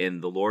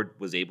 And the Lord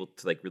was able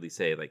to like really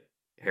say, like,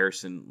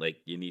 Harrison, like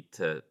you need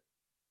to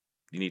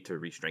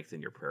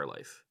re-strengthen your prayer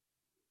life.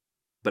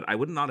 But I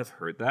would not have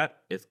heard that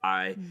if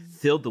I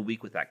filled the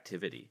week with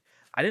activity.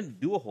 I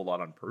didn't do a whole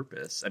lot on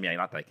purpose. I mean,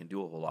 not that I can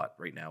do a whole lot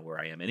right now where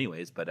I am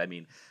anyways, but I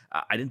mean,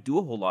 I didn't do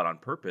a whole lot on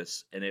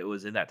purpose. And it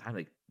was in that time,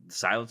 like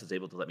silence was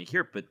able to let me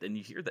hear it. But then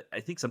you hear that, I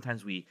think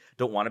sometimes we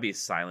don't want to be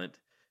silent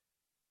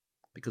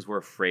because we're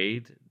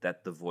afraid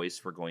that the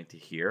voice we're going to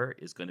hear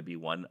is going to be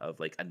one of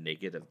like a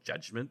negative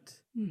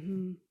judgment.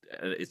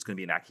 It's going to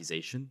be an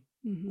accusation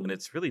when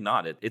it's really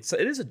not. It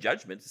is a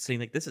judgment. It's saying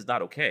like, this is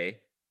not okay.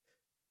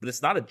 But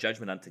it's not a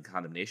judgment unto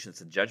condemnation. It's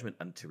a judgment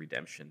unto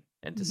redemption.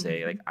 And to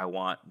say, like, I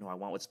want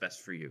what's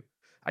best for you.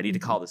 I need to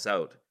call this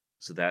out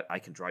so that I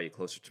can draw you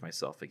closer to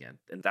myself again.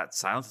 And that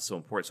silence is so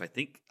important. So I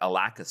think a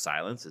lack of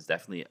silence is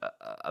definitely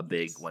a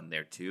big one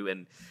there too.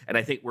 And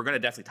I think we're going to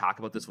definitely talk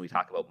about this when we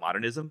talk about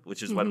modernism,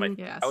 which is one of my,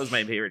 that was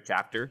my favorite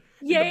chapter.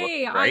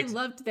 Yay, book, right? I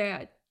loved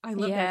that. I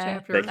love that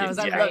chapter because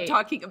I love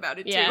talking about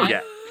it too. Yeah.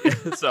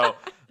 So,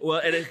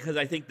 well, and because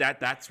I think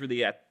that's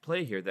really at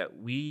play here, that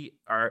we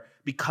are,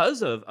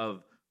 because of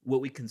what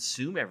we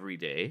consume every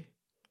day,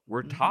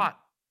 we're taught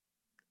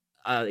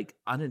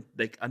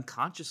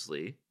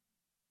unconsciously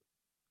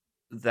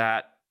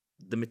that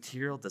the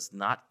material does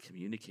not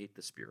communicate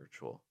the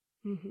spiritual.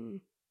 And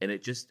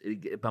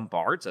it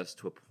bombards us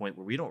to a point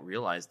where we don't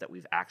realize that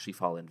we've actually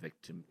fallen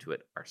victim to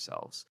it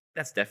ourselves.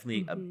 That's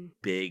definitely a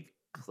big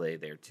play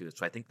there too.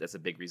 So I think that's a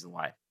big reason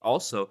why.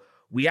 Also,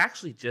 we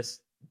actually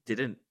just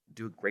didn't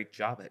do a great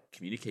job at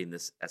communicating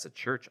this as a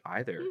church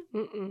either.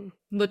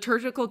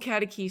 Liturgical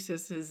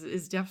catechesis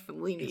is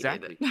definitely needed.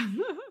 Exactly.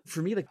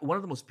 For me, like one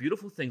of the most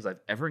beautiful things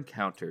I've ever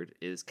encountered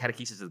is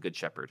catechesis of the Good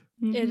Shepherd.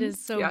 It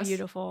is so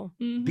beautiful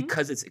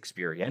because it's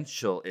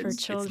experiential. For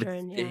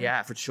children,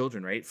 for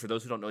children, right? For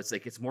those who don't know,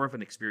 it's more of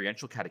an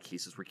experiential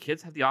catechesis where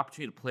kids have the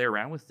opportunity to play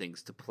around with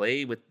things, to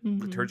play with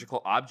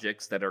liturgical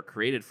objects that are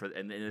created for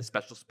and in a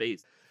special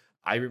space.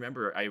 I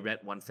remember I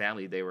met one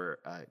family; they were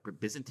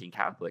Byzantine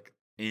Catholic.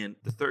 And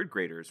the third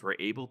graders were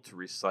able to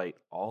recite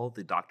all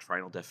the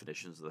doctrinal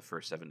definitions of the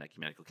first 7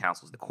 ecumenical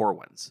councils, the core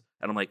ones.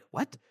 And I'm like,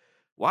 what?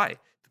 Why?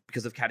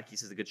 Because of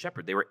Catechesis of the Good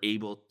Shepherd. They were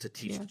able to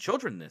teach the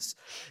children this.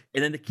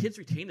 And then the kids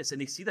retain this,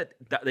 and they see that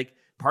like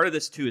part of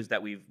this too is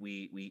that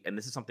we and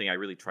this is something I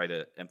really try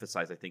to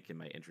emphasize, I think, in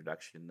my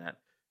introduction, that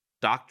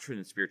doctrine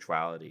and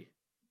spirituality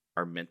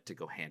are meant to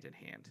go hand in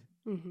hand,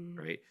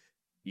 right?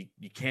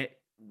 You can't,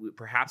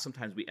 perhaps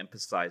sometimes we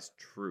emphasize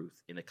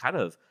truth in a kind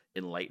of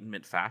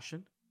enlightenment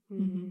fashion,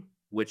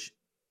 which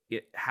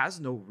it has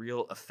no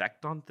real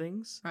effect on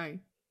things. Right.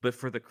 But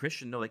for the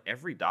Christian, no, like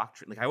every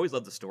doctrine, like I always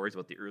love the stories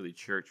about the early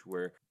church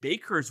where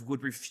bakers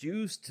would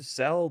refuse to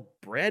sell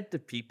bread to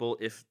people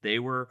if they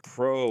were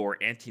pro or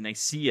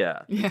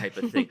anti-Nicaea type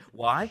of thing.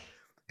 Why?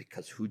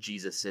 Because who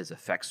Jesus is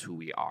affects who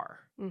we are,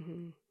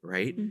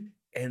 right? Mm-hmm.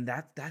 And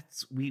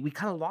that's we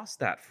kind of lost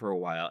that for a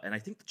while. And I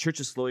think the church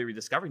is slowly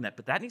rediscovering that,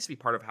 but that needs to be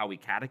part of how we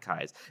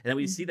catechize. And then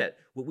we see that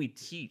what we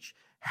teach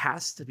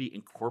has to be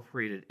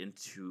incorporated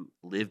into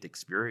lived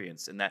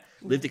experience, and that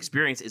lived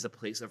experience is a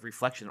place of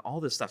reflection, all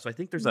this stuff. So I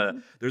think there's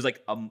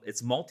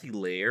it's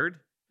multi-layered.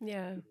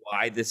 Yeah.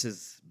 Why this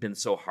has been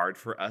so hard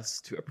for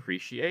us to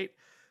appreciate.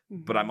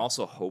 But I'm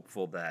also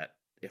hopeful that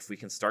if we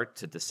can start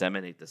to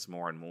disseminate this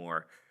more and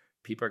more,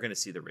 people are going to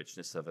see the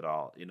richness of it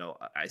all. You know,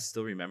 I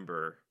still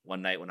remember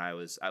one night when I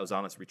was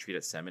on this retreat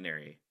at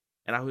seminary.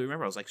 And I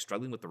remember I was like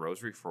struggling with the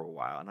rosary for a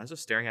while, and I was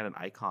just staring at an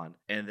icon.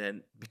 And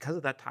then because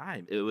of that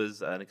time, it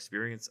was an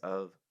experience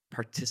of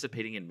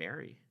participating in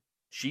Mary.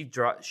 She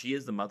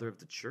is the mother of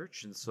the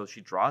church, and so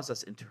she draws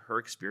us into her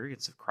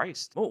experience of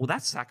Christ. Oh, well,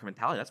 that's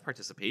sacramentality. That's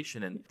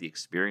participation in the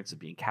experience of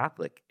being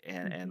Catholic.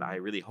 And I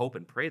really hope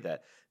and pray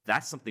that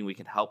that's something we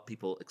can help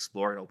people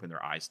explore and open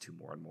their eyes to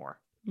more and more.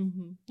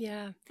 Mm-hmm.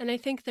 Yeah. And I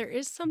think there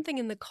is something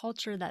in the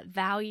culture that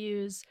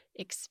values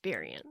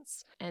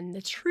experience and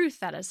the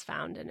truth that is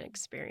found in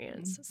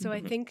experience. Mm-hmm. So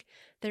I think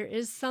there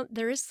is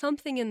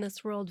something in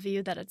this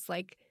worldview that it's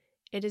like,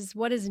 it is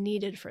what is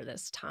needed for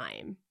this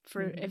time,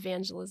 for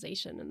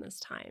evangelization in this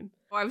time.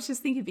 Well, I was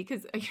just thinking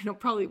because,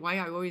 probably why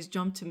I always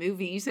jump to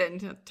movies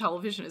and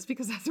television is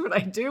because that's what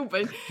I do,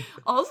 but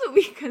also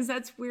because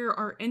that's where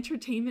our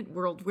entertainment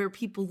world, where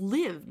people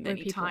live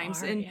many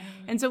times.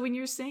 And so when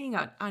you're saying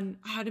on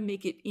how to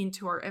make it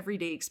into our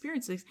everyday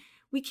experiences,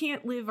 we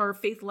can't live our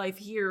faith life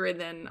here and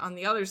then on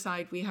the other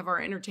side we have our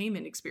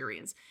entertainment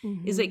experience.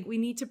 It's like we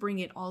need to bring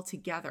it all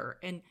together.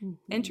 And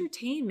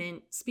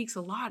entertainment speaks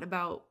a lot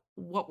about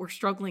what we're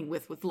struggling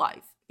with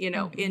life,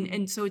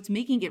 and so it's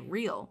making it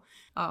real.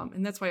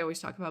 And that's why I always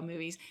talk about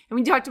movies. And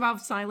we talked about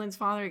silence,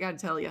 Father, I got to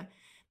tell you,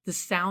 The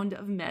Sound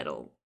of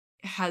Metal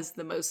has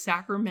the most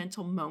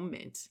sacramental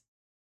moment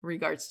in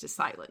regards to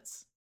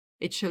silence.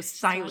 It shows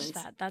silence.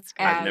 That's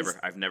great.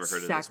 I've never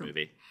heard of this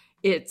movie.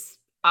 It's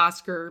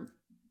Oscar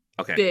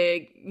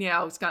big,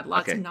 it's got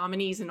lots of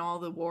nominees and all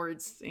the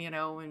awards,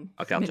 and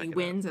many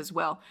wins as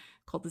well,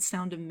 called The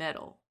Sound of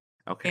Metal.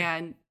 Okay.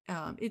 And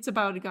it's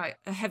about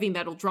a heavy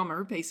metal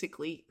drummer,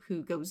 basically,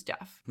 who goes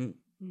deaf.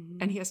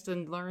 And he has to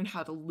learn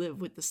how to live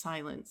with the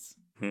silence.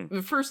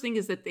 The first thing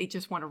is that they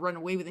just want to run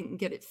away with it and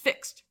get it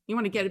fixed. You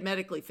want to get it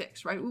medically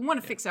fixed, right? We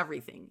want to fix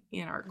everything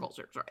in our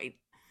cultures, right?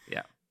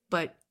 Yeah.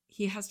 But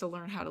he has to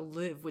learn how to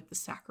live with the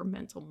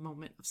sacramental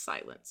moment of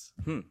silence.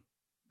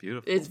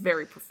 Beautiful. It's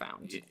very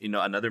profound.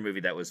 Another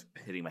movie that was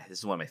hitting this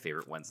is one of my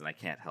favorite ones, and I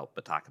can't help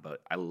but talk about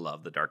it. I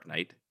love The Dark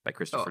Knight by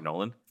Christopher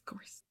Nolan. Of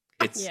course.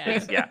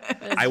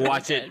 I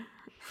watch it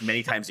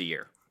many times a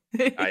year.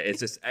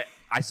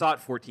 I saw it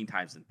 14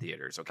 times in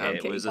theaters. Okay.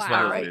 It was just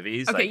one of those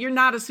movies. Okay, you're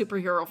not a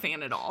superhero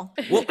fan at all.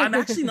 Well, I'm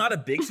actually not a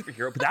big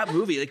superhero, but that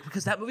movie,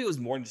 because that movie was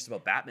more than just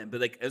about Batman.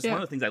 But it's one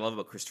of the things I love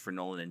about Christopher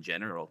Nolan in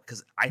general,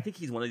 because I think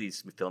he's one of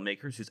these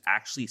filmmakers who's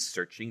actually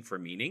searching for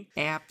meaning.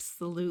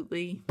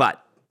 Absolutely.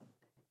 But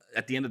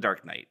at the end of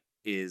Dark Knight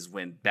is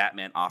when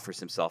Batman offers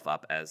himself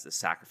up as the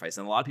sacrifice.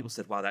 And a lot of people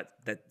said, wow,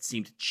 that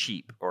seemed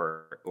cheap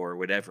or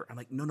whatever. I'm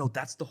like, no,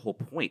 that's the whole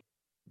point.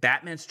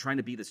 Batman's trying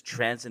to be this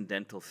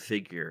transcendental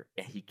figure,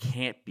 and he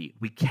can't be.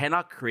 We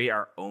cannot create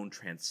our own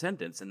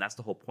transcendence, and that's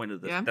the whole point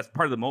of the. That's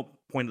part of the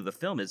point of the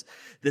film. Is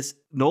this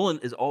Nolan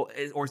is all,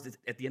 or is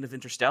at the end of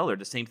Interstellar,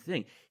 the same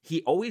thing.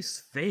 He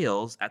always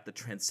fails at the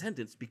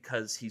transcendence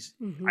because he's.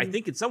 I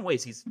think in some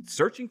ways he's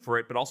searching for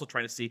it, but also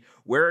trying to see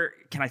where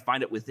can I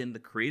find it within the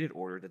created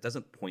order that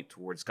doesn't point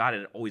towards God,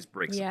 and it always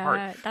breaks apart.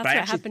 Yeah, that's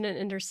what happened in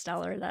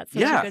Interstellar. That's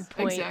such a good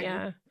point. Exactly.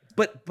 Yeah.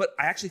 But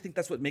I actually think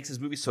that's what makes his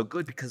movie so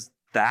good, because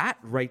that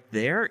right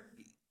there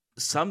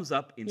sums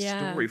up in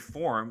story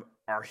form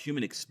our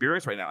human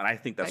experience right now. And I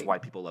think that's why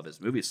people love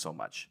his movies so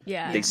much.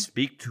 Yeah. They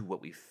speak to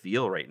what we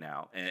feel right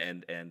now.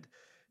 And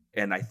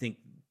I think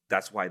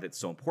that's why that's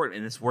so important.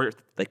 And it's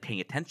worth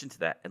paying attention to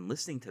that and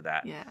listening to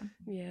that. Yeah.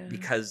 Yeah.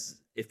 Because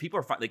if people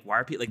are why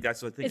are people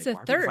that's what I think. It's a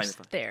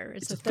thirst there.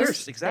 It's a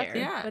thirst exactly.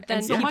 There. Yeah. But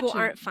then people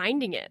aren't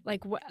finding it.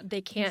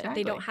 They can't.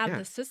 Exactly. They don't have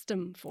the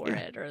system for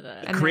it or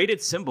the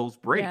created symbols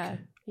break.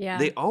 Yeah.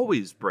 They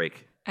always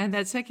break. And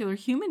that secular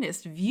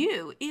humanist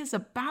view is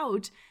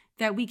about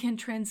that we can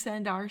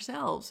transcend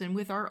ourselves and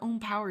with our own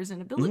powers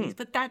and abilities,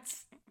 but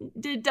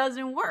it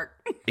doesn't work.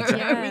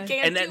 Exactly. We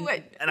can't do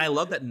it. And I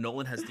love that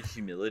Nolan has the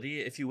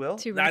humility, if you will.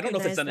 Now, I don't know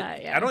if I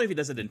don't know if he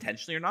does it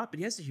intentionally or not, but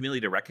he has the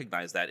humility to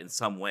recognize that in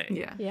some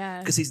way. Yeah.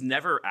 Because he's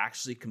never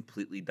actually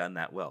completely done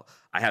that well.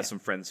 I have some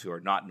friends who are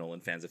not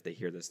Nolan fans. If they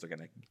hear this, they're not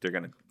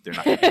gonna be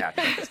happy about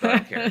this. But I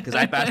don't care, because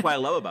that's what I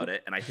love about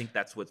it, and I think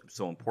that's what's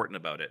so important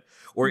about it.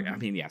 Or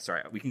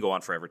sorry, we can go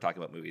on forever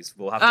talking about movies.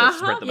 We'll have to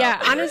spread them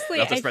out. Yeah,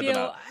 honestly, I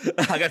feel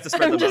I got to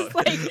spread them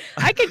out.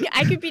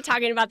 I could be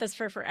talking about this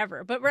for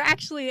forever, but we're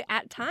actually actually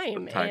at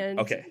time.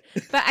 Okay.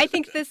 But I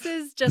think this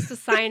is just a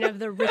sign of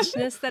the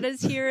richness that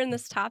is here in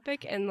this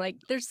topic. And like,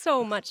 there's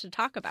so much to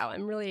talk about.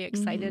 I'm really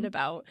excited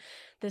about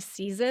this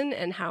season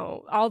and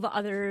how all the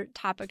other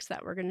topics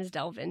that we're going to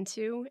delve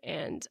into.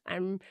 And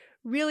I'm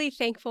really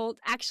thankful.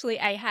 Actually,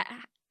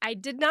 I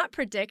did not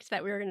predict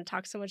that we were going to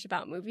talk so much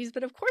about movies,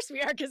 but of course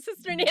we are because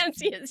Sister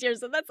Nancy is here.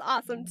 So that's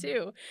awesome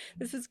too.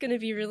 This is going to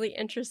be really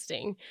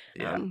interesting.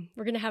 Yeah.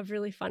 We're going to have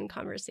really fun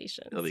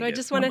conversations. It'll be So I good.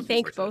 just want to I'm looking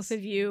thank forward to both this.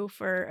 of you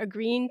for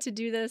agreeing to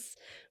do this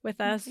with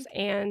us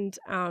and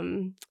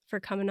for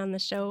coming on the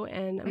show.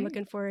 And I'm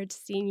looking forward to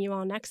seeing you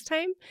all next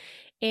time.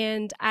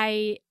 And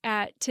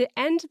to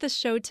end the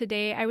show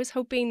today, I was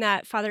hoping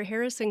that Father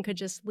Harrison could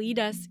just lead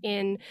us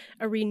in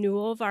a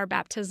renewal of our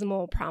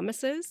baptismal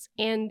promises.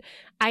 And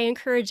I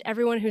encourage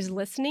everyone who's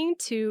listening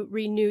to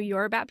renew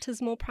your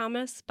baptismal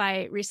promise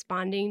by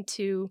responding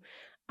to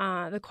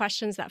the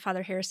questions that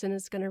Father Harrison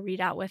is going to read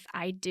out with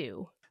 "I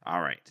do."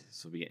 All right.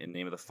 So in the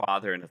name of the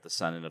Father, and of the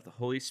Son, and of the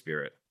Holy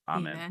Spirit.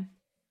 Amen.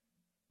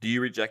 Do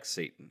you reject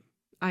Satan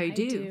I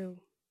do.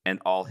 and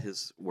all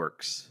his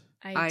works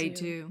I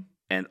do.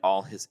 and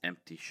all his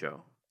empty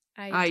show?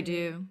 I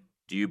do.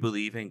 Do you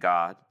believe in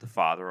God, the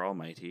Father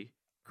Almighty,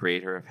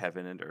 creator of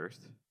heaven and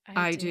earth?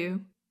 I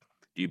do.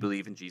 Do you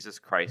believe in Jesus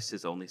Christ,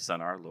 his only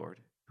Son, our Lord,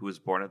 who was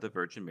born of the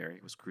Virgin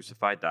Mary, was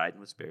crucified, died, and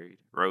was buried,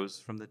 rose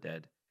from the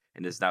dead,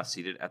 and is now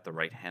seated at the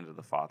right hand of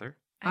the Father?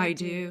 I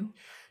do.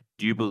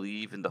 Do you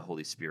believe in the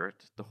Holy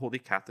Spirit, the Holy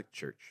Catholic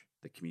Church,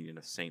 the communion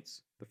of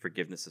saints, the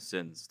forgiveness of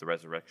sins, the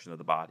resurrection of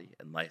the body,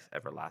 and life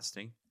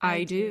everlasting?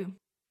 I do.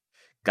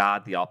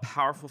 God, the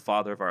all-powerful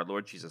Father of our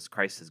Lord Jesus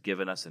Christ, has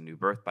given us a new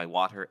birth by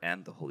water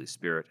and the Holy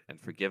Spirit, and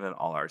forgiven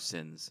all our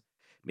sins.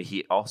 May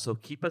he also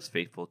keep us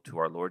faithful to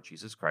our Lord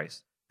Jesus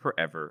Christ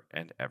forever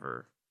and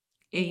ever.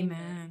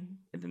 Amen.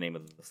 In the name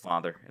of the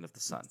Father, and of the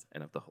Son,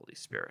 and of the Holy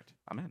Spirit.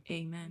 Amen.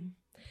 Amen.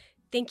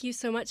 Thank you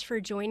so much for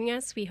joining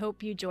us. We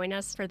hope you join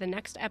us for the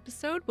next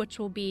episode, which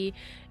will be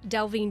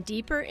delving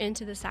deeper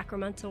into the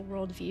Sacramental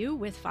Worldview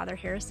with Father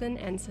Harrison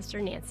and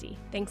Sister Nancy.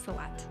 Thanks a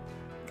lot.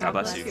 God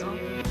bless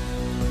you.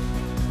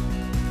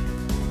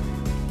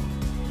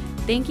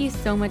 Thank you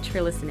so much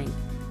for listening.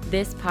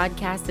 This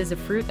podcast is a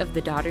fruit of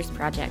the Daughters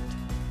Project.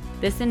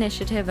 This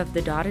initiative of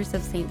the Daughters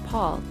of St.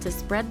 Paul to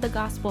spread the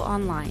gospel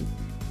online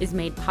is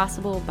made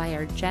possible by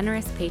our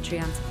generous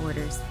Patreon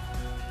supporters.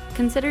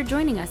 Consider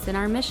joining us in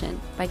our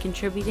mission by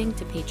contributing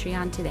to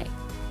Patreon today.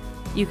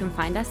 You can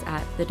find us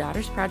at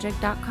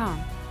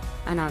thedaughtersproject.com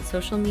and on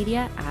social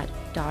media at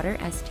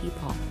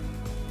DaughterSTPaul.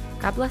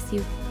 God bless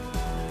you.